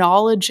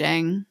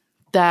acknowledging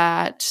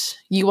that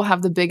you will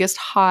have the biggest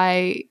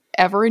high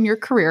ever in your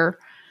career,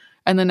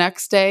 and the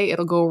next day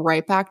it'll go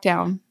right back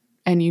down,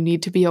 and you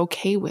need to be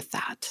okay with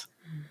that.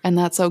 And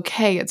that's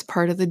okay. It's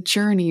part of the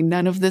journey.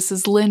 None of this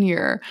is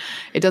linear.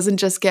 It doesn't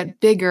just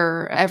get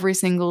bigger every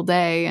single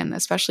day. And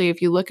especially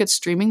if you look at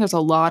streaming, there's a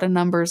lot of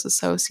numbers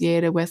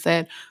associated with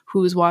it.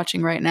 Who's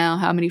watching right now?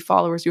 How many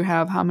followers you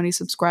have? How many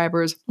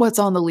subscribers? What's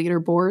on the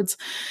leaderboards?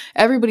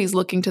 Everybody's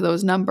looking to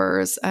those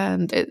numbers.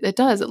 And it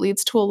does. It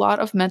leads to a lot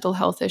of mental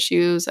health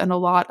issues and a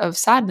lot of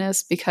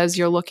sadness because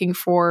you're looking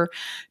for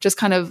just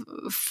kind of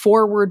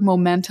forward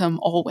momentum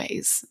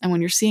always. And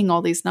when you're seeing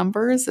all these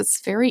numbers,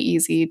 it's very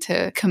easy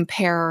to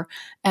compare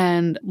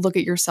and look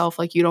at yourself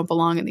like you don't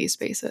belong in these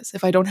spaces.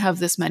 If I don't have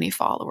this many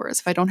followers,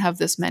 if I don't have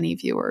this many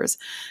viewers,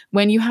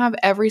 when you have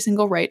every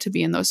single right to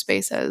be in those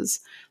spaces,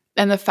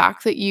 and the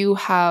fact that you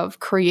have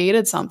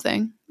created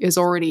something is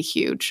already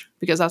huge,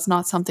 because that's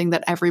not something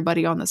that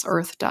everybody on this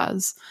earth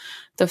does.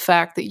 The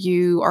fact that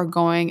you are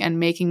going and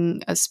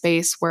making a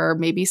space where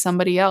maybe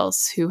somebody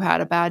else who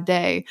had a bad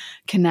day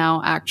can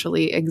now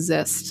actually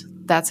exist.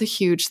 That's a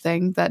huge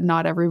thing that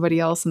not everybody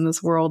else in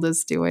this world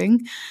is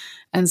doing.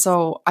 And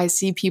so I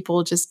see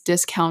people just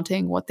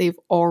discounting what they've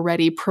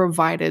already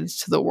provided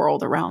to the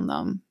world around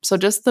them. So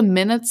just the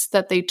minutes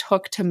that they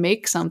took to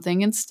make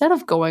something instead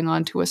of going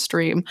onto a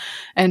stream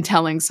and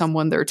telling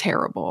someone they're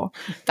terrible,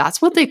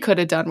 that's what they could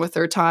have done with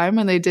their time,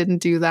 and they didn't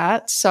do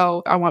that.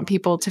 So I want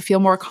people to feel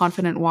more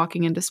confident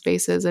walking into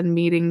spaces and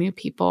meeting new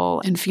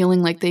people and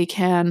feeling like they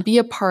can be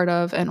a part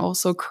of and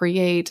also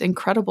create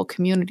incredible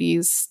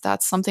communities.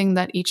 That's something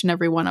that each and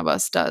every one of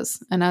us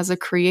does. And as a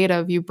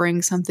creative, you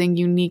bring something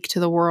unique to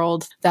the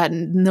world that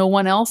no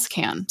one else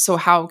can. So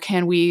how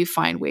can we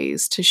find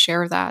ways to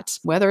share that,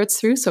 whether it's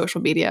through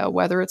social media,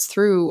 whether it's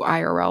through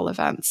IRL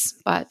events?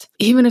 But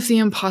even if the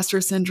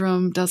imposter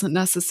syndrome doesn't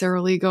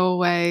necessarily go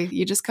away,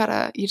 you just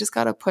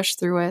gotta push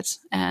through it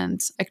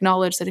and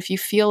acknowledge that if you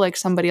feel like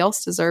somebody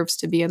else deserves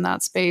to be in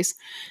that space,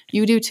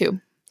 you do too.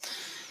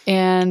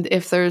 And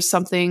if there's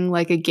something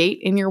like a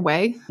gate in your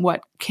way,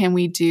 what can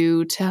we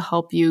do to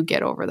help you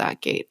get over that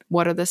gate?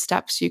 What are the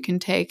steps you can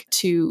take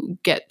to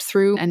get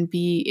through and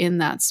be in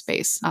that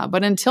space?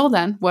 But until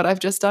then, what I've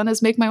just done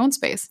is make my own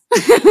space.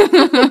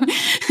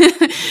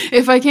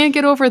 If I can't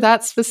get over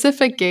that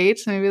specific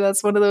gate, maybe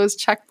that's one of those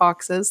check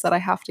boxes that I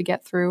have to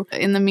get through.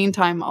 In the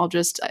meantime, I'll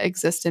just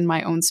exist in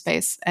my own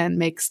space and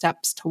make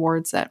steps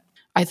towards it.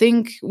 I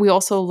think we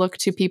also look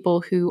to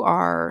people who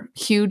are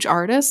huge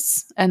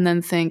artists and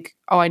then think,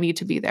 oh, I need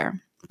to be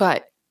there.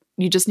 But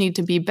you just need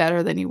to be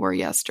better than you were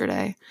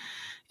yesterday.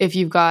 If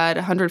you've got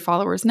 100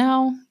 followers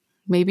now,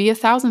 maybe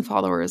 1,000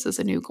 followers is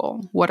a new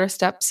goal. What are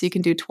steps you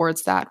can do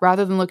towards that?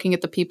 Rather than looking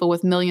at the people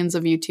with millions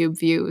of YouTube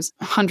views,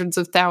 hundreds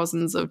of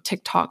thousands of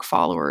TikTok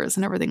followers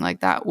and everything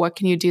like that, what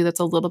can you do that's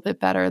a little bit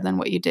better than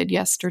what you did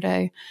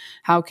yesterday?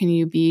 How can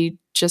you be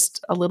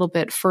just a little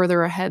bit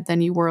further ahead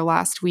than you were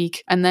last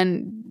week? And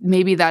then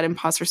maybe that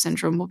imposter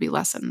syndrome will be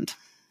lessened.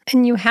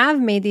 And you have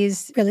made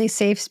these really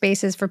safe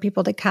spaces for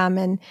people to come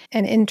and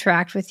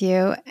interact with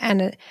you.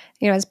 And,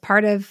 as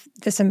part of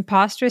this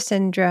imposter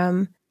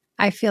syndrome,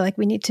 I feel like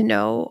we need to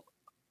know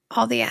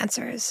all the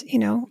answers,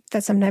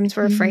 that sometimes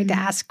we're afraid to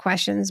ask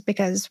questions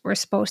because we're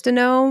supposed to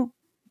know,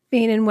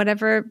 being in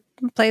whatever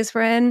place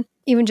we're in.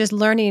 Even just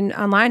learning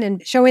online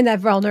and showing that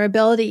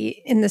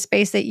vulnerability in the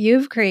space that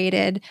you've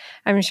created,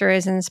 I'm sure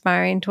is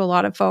inspiring to a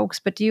lot of folks.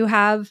 But do you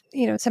have,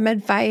 some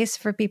advice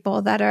for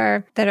people that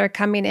are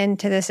coming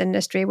into this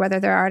industry, whether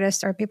they're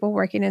artists or people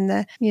working in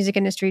the music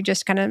industry,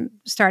 just kind of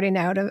starting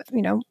out of,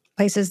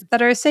 places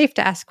that are safe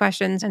to ask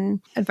questions, and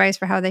advice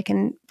for how they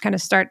can kind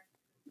of start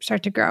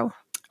to grow?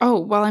 Oh,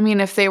 well,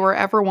 if they were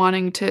ever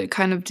wanting to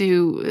kind of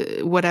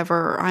do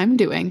whatever I'm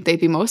doing, they'd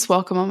be most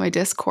welcome on my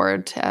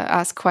Discord to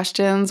ask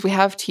questions. We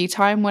have tea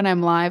time when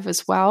I'm live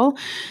as well.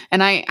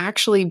 And I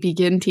actually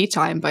begin tea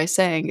time by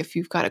saying, if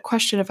you've got a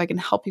question, if I can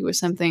help you with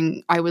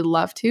something, I would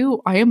love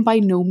to. I am by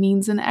no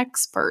means an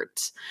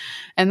expert.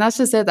 And that's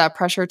just it, that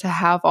pressure to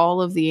have all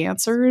of the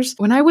answers.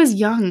 When I was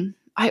young,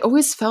 I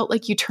always felt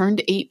like you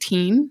turned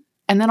 18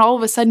 and then all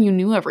of a sudden you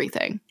knew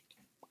everything.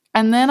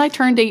 And then I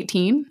turned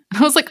 18 and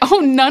I was like, oh,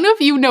 none of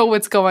you know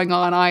what's going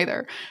on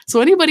either. So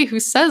anybody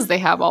who says they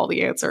have all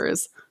the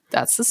answers,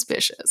 that's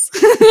suspicious.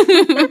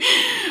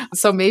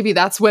 So maybe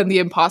that's when the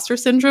imposter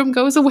syndrome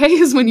goes away,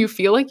 is when you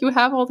feel like you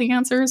have all the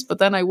answers. But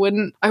then I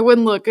wouldn't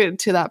look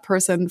to that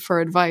person for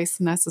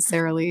advice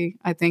necessarily.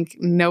 I think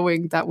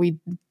knowing that we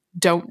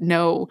don't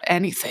know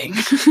anything.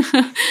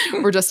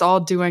 We're just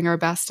all doing our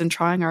best and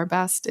trying our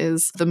best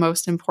is the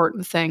most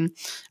important thing.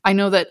 I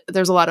know that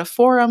there's a lot of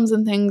forums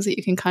and things that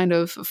you can kind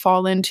of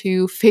fall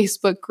into,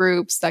 Facebook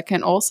groups that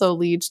can also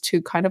lead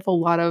to kind of a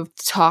lot of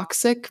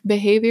toxic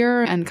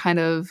behavior and kind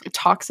of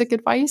toxic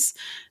advice.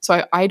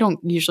 So I don't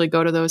usually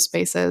go to those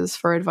spaces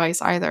for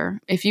advice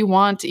either. If you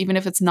want, even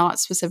if it's not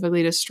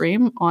specifically to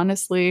stream,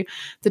 honestly,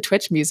 the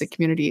Twitch music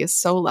community is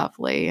so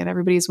lovely and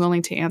everybody's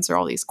willing to answer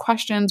all these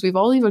questions. We've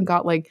all even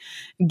got like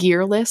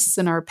gear lists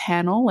in our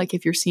panel. Like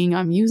if you're seeing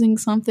I'm using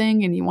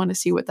something and you want to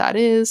see what that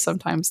is,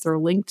 sometimes they're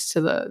linked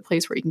to the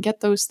place where you can get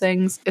those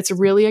things. It's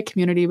really a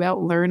community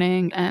about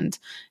learning and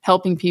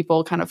helping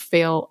people kind of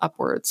fail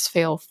upwards,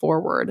 fail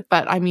forward.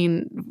 But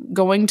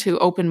going to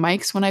open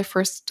mics when I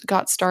first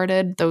got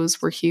started,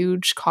 those were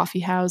huge.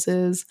 Coffee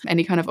houses,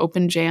 any kind of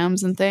open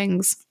jams and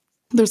things.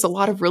 There's a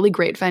lot of really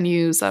great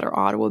venues that are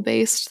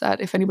Ottawa-based that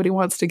if anybody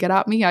wants to get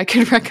at me, I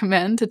could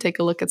recommend to take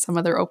a look at some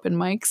of their open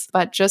mics.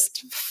 But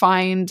just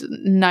find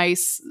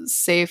nice,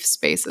 safe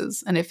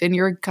spaces. And if in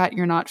your gut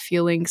you're not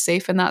feeling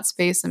safe in that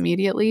space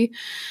immediately,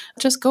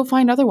 just go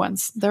find other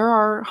ones. There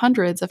are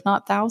hundreds, if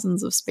not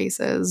thousands of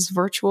spaces,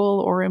 virtual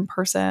or in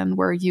person,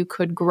 where you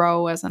could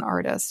grow as an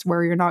artist,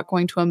 where you're not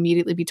going to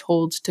immediately be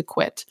told to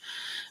quit.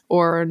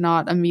 Or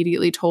not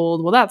immediately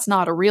told, well, that's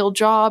not a real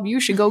job.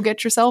 You should go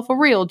get yourself a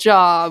real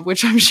job,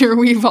 which I'm sure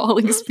we've all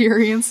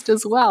experienced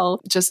as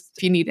well. Just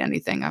if you need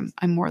anything,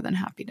 I'm more than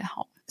happy to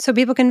help. So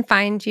people can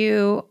find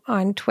you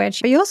on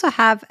Twitch, but you also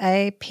have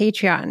a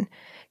Patreon.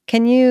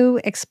 Can you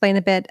explain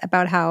a bit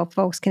about how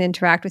folks can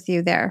interact with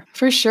you there?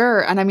 For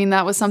sure. And I mean,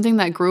 that was something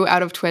that grew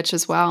out of Twitch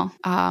as well.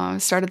 I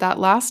started that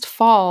last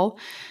fall.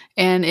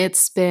 And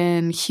it's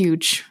been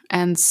huge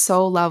and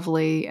so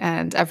lovely.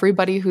 And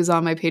everybody who's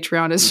on my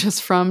Patreon is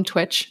just from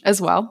Twitch as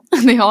well.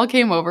 They all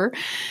came over.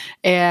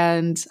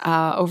 And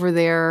over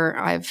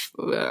there,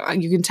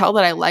 you can tell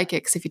that I like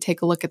it because if you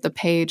take a look at the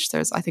page,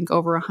 there's, I think,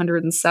 over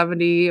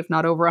 170, if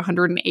not over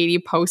 180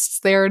 posts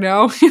there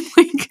now, in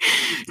like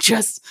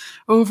just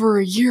over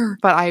a year.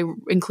 But I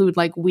include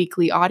like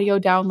weekly audio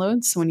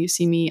downloads. So when you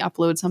see me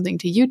upload something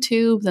to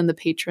YouTube, then the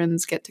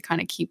patrons get to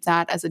kind of keep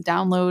that as a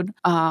download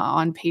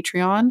on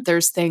Patreon.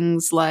 There's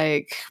things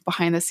like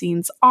behind the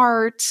scenes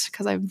art,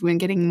 because I've been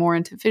getting more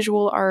into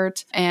visual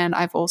art. And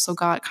I've also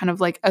got kind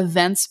of like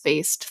events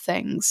based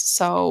things.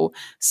 So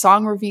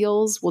song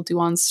reveals we'll do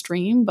on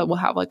stream, but we'll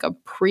have like a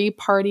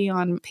pre-party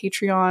on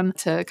Patreon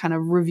to kind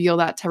of reveal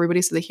that to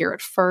everybody so they hear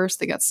it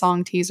first. They get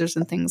song teasers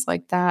and things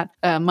like that.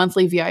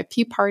 Monthly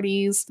VIP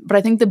parties. But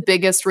I think the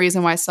biggest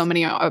reason why so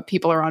many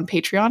people are on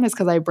Patreon is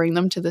because I bring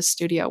them to the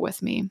studio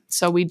with me.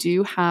 So we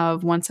do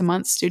have once a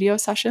month studio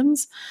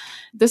sessions.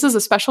 This is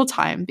a special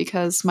time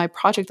because my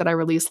project that I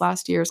released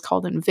last year is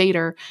called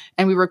Invader,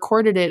 and we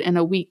recorded it in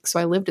a week.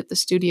 So I lived at the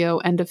studio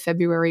end of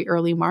February,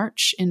 early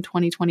March in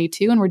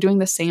 2022, and we're doing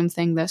the same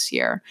thing this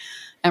year.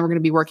 And we're going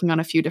to be working on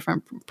a few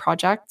different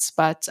projects,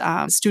 but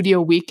Studio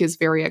Week is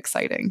very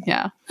exciting.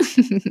 Yeah.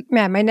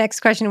 Yeah. My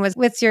next question was,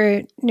 with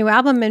your new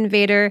album,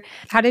 Invader,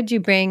 how did you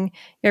bring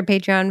your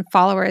Patreon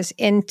followers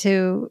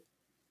into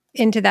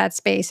that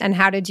space, and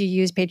how did you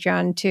use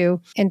Patreon to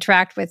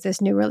interact with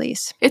this new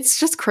release? It's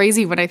just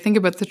crazy when I think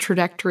about the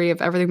trajectory of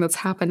everything that's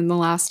happened in the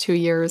last 2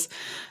 years.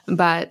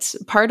 But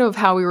part of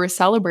how we were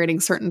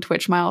celebrating certain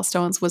Twitch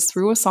milestones was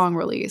through a song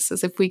release.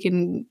 As if we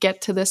can get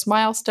to this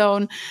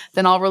milestone,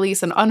 then I'll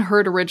release an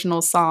unheard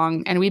original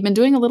song. And we've been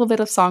doing a little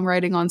bit of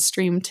songwriting on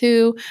stream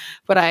too,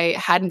 but I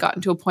hadn't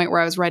gotten to a point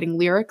where I was writing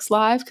lyrics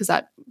live because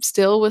that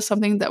still was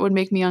something that would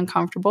make me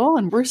uncomfortable.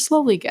 And we're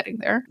slowly getting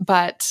there.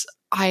 But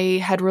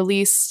I had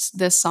released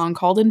this song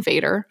called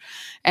Invader,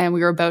 and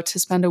we were about to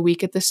spend a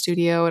week at the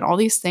studio, and all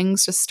these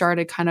things just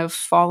started kind of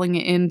falling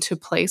into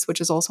place,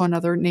 which is also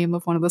another name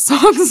of one of the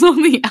songs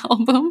on the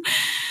album.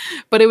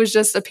 But it was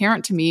just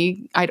apparent to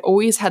me, I'd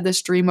always had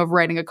this dream of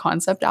writing a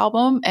concept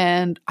album,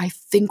 and I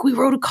think we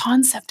wrote a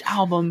concept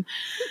album.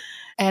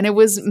 And it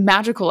was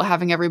magical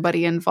having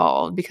everybody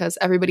involved because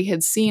everybody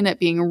had seen it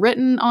being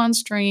written on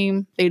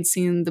stream. They'd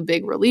seen the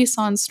big release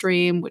on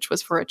stream, which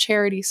was for a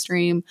charity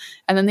stream.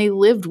 And then they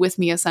lived with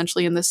me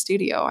essentially in the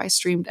studio. I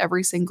streamed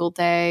every single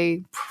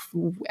day,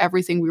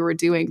 everything we were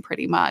doing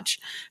pretty much,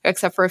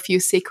 except for a few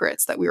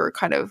secrets that we were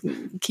kind of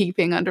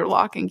keeping under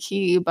lock and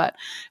key. But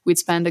we'd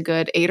spend a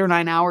good 8 or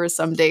 9 hours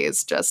some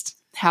days just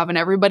having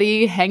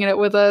everybody hanging out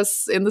with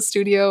us in the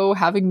studio,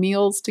 having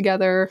meals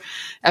together.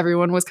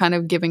 Everyone was kind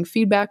of giving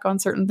feedback on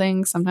certain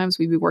things. Sometimes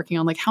we'd be working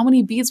on like, how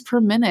many beats per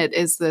minute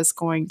is this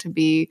going to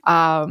be?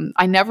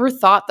 I never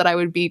thought that I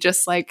would be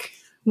just like,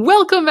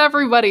 welcome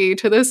everybody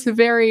to this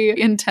very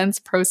intense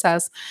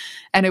process.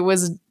 And it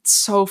was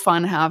so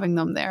fun having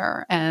them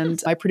there.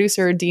 And my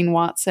producer, Dean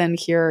Watson,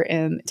 here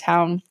in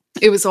town,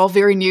 it was all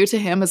very new to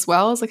him as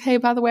well. I was like, hey,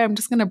 by the way, I'm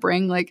just going to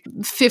bring like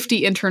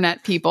 50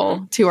 internet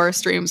people to our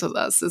streams with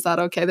us. Is that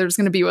okay? They're just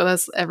going to be with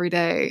us every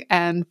day.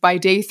 And by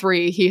day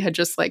 3, he had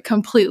just like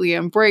completely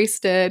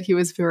embraced it. He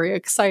was very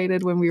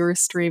excited when we were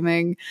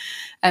streaming.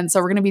 And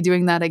so we're going to be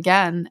doing that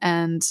again.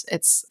 And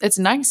it's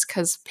nice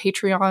because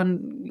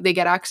Patreon, they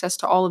get access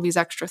to all of these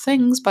extra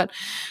things. But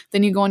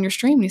then you go on your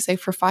stream and you say,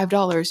 for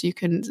 $5, you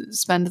can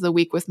spend the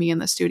week with me in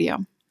the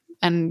studio.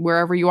 And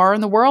wherever you are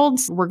in the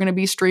world, we're going to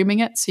be streaming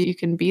it so you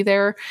can be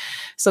there.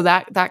 So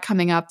that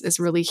coming up is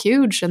really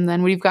huge. And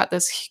then we've got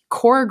this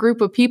core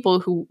group of people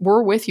who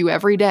were with you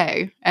every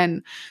day.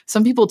 And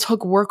some people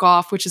took work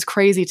off, which is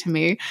crazy to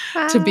me,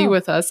 to be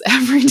with us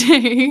every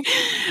day.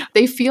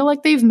 They feel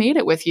like they've made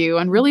it with you.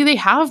 And really, they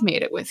have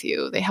made it with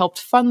you. They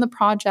helped fund the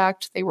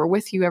project. They were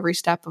with you every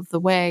step of the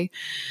way.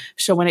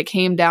 So when it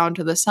came down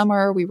to the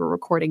summer, we were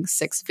recording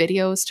 6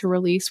 videos to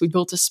release. We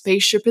built a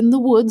spaceship in the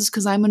woods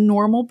because I'm a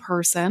normal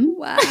person.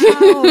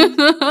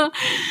 Wow.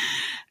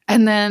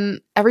 And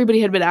then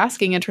everybody had been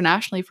asking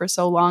internationally for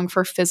so long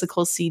for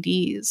physical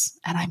CDs.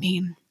 And I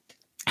mean,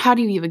 how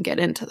do you even get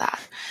into that?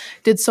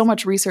 Did so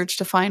much research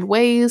to find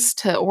ways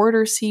to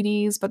order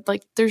CDs, but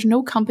like there's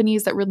no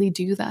companies that really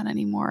do that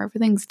anymore.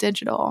 Everything's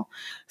digital.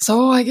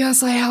 So I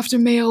guess I have to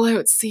mail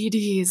out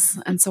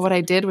CDs. And so what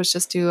I did was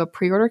just do a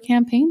pre-order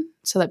campaign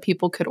so that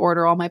people could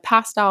order all my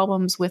past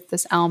albums with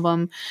this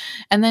album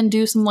and then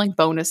do some like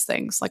bonus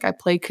things. Like I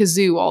play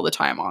kazoo all the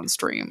time on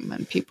stream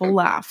and people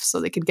laugh. So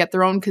they could get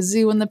their own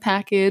kazoo in the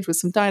package with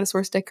some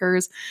dinosaur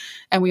stickers.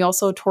 And we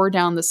also tore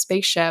down the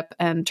spaceship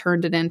and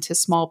turned it into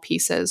small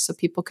pieces so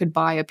people could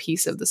buy a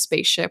piece of the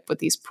spaceship with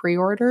these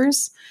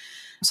pre-orders.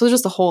 So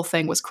just the whole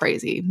thing was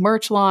crazy.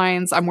 Merch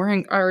lines. I'm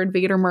wearing our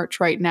Invader merch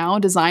right now,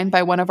 designed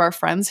by one of our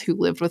friends who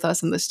lived with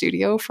us in the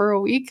studio for a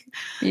week.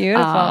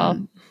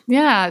 Beautiful.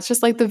 Yeah, it's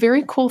just like the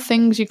very cool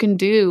things you can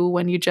do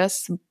when you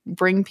just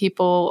bring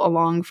people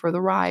along for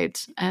the ride.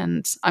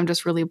 And I'm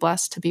just really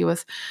blessed to be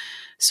with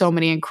so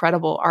many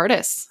incredible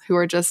artists who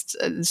are just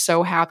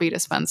so happy to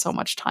spend so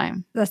much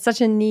time. That's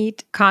such a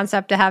neat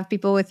concept to have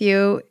people with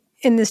you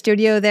in the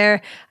studio there.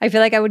 I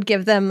feel like I would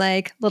give them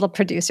like little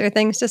producer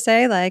things to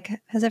say, like,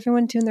 has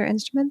everyone tuned their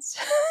instruments?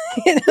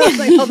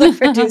 Like all the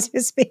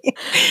producers speak.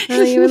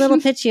 You were a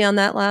little pitchy on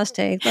that last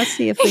take. Let's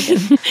see if we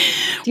can.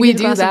 We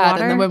do that.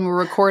 And then when we're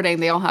recording,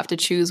 they all have to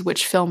choose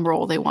which film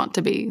role they want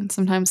to be. And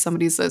sometimes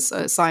somebody's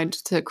assigned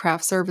to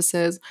craft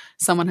services.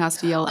 Someone has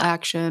to yell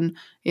action.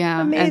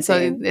 Yeah.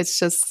 Amazing. And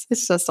so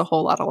it's just a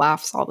whole lot of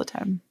laughs all the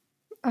time.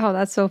 Oh,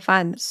 that's so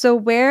fun. So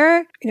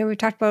where, we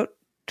talked about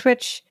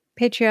Twitch,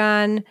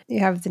 Patreon, you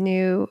have the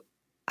new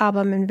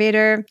album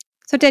Invader.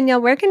 So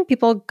Danielle, where can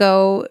people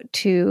go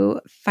to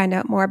find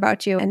out more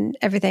about you and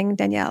everything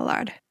Danielle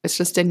Allard? It's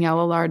just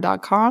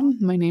DanielleAllard.com,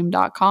 my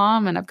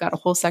name.com, and I've got a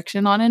whole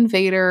section on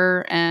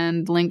Invader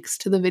and links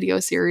to the video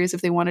series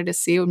if they wanted to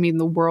see. It would mean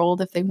the world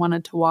if they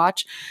wanted to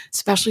watch,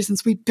 especially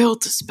since we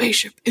built a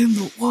spaceship in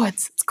the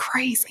woods. It's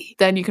crazy.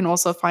 Then you can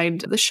also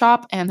find the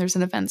shop, and there's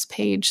an events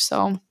page.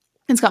 So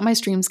it's got my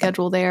stream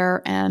schedule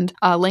there and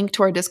a link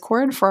to our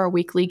Discord for our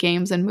weekly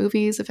games and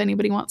movies if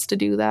anybody wants to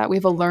do that. We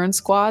have a Learn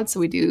Squad, so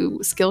we do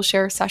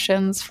Skillshare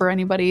sessions for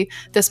anybody.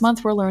 This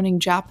month we're learning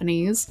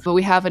Japanese, but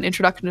we have an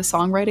Introduction to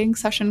Songwriting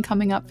session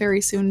coming up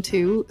very soon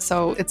too.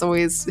 So it's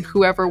always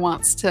whoever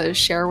wants to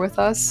share with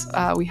us.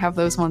 We have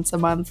those once a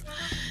month.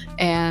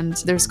 And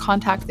there's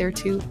contact there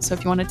too. So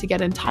if you wanted to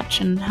get in touch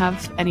and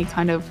have any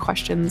kind of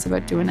questions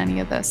about doing any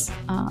of this,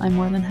 I'm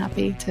more than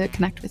happy to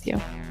connect with you.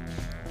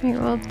 All right,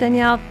 well,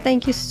 Danielle,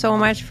 thank you so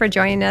much for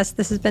joining us.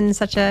 This has been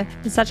such a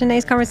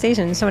nice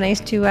conversation. So nice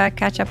to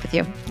catch up with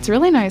you. It's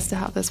really nice to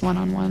have this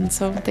one-on-one.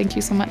 So thank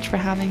you so much for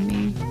having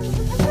me.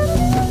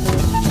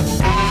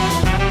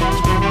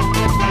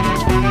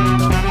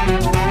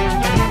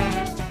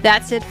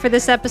 That's it for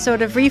this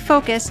episode of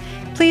Refocus.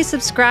 Please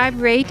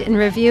subscribe, rate, and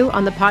review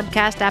on the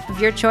podcast app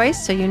of your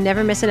choice so you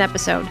never miss an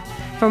episode.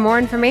 For more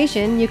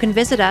information, you can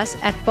visit us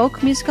at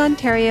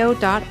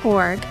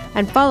folkmusicontario.org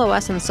and follow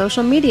us on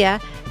social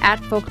media at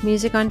Folk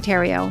Music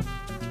Ontario.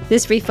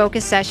 This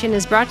Refocus session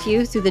is brought to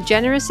you through the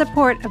generous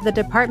support of the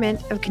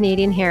Department of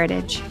Canadian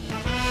Heritage.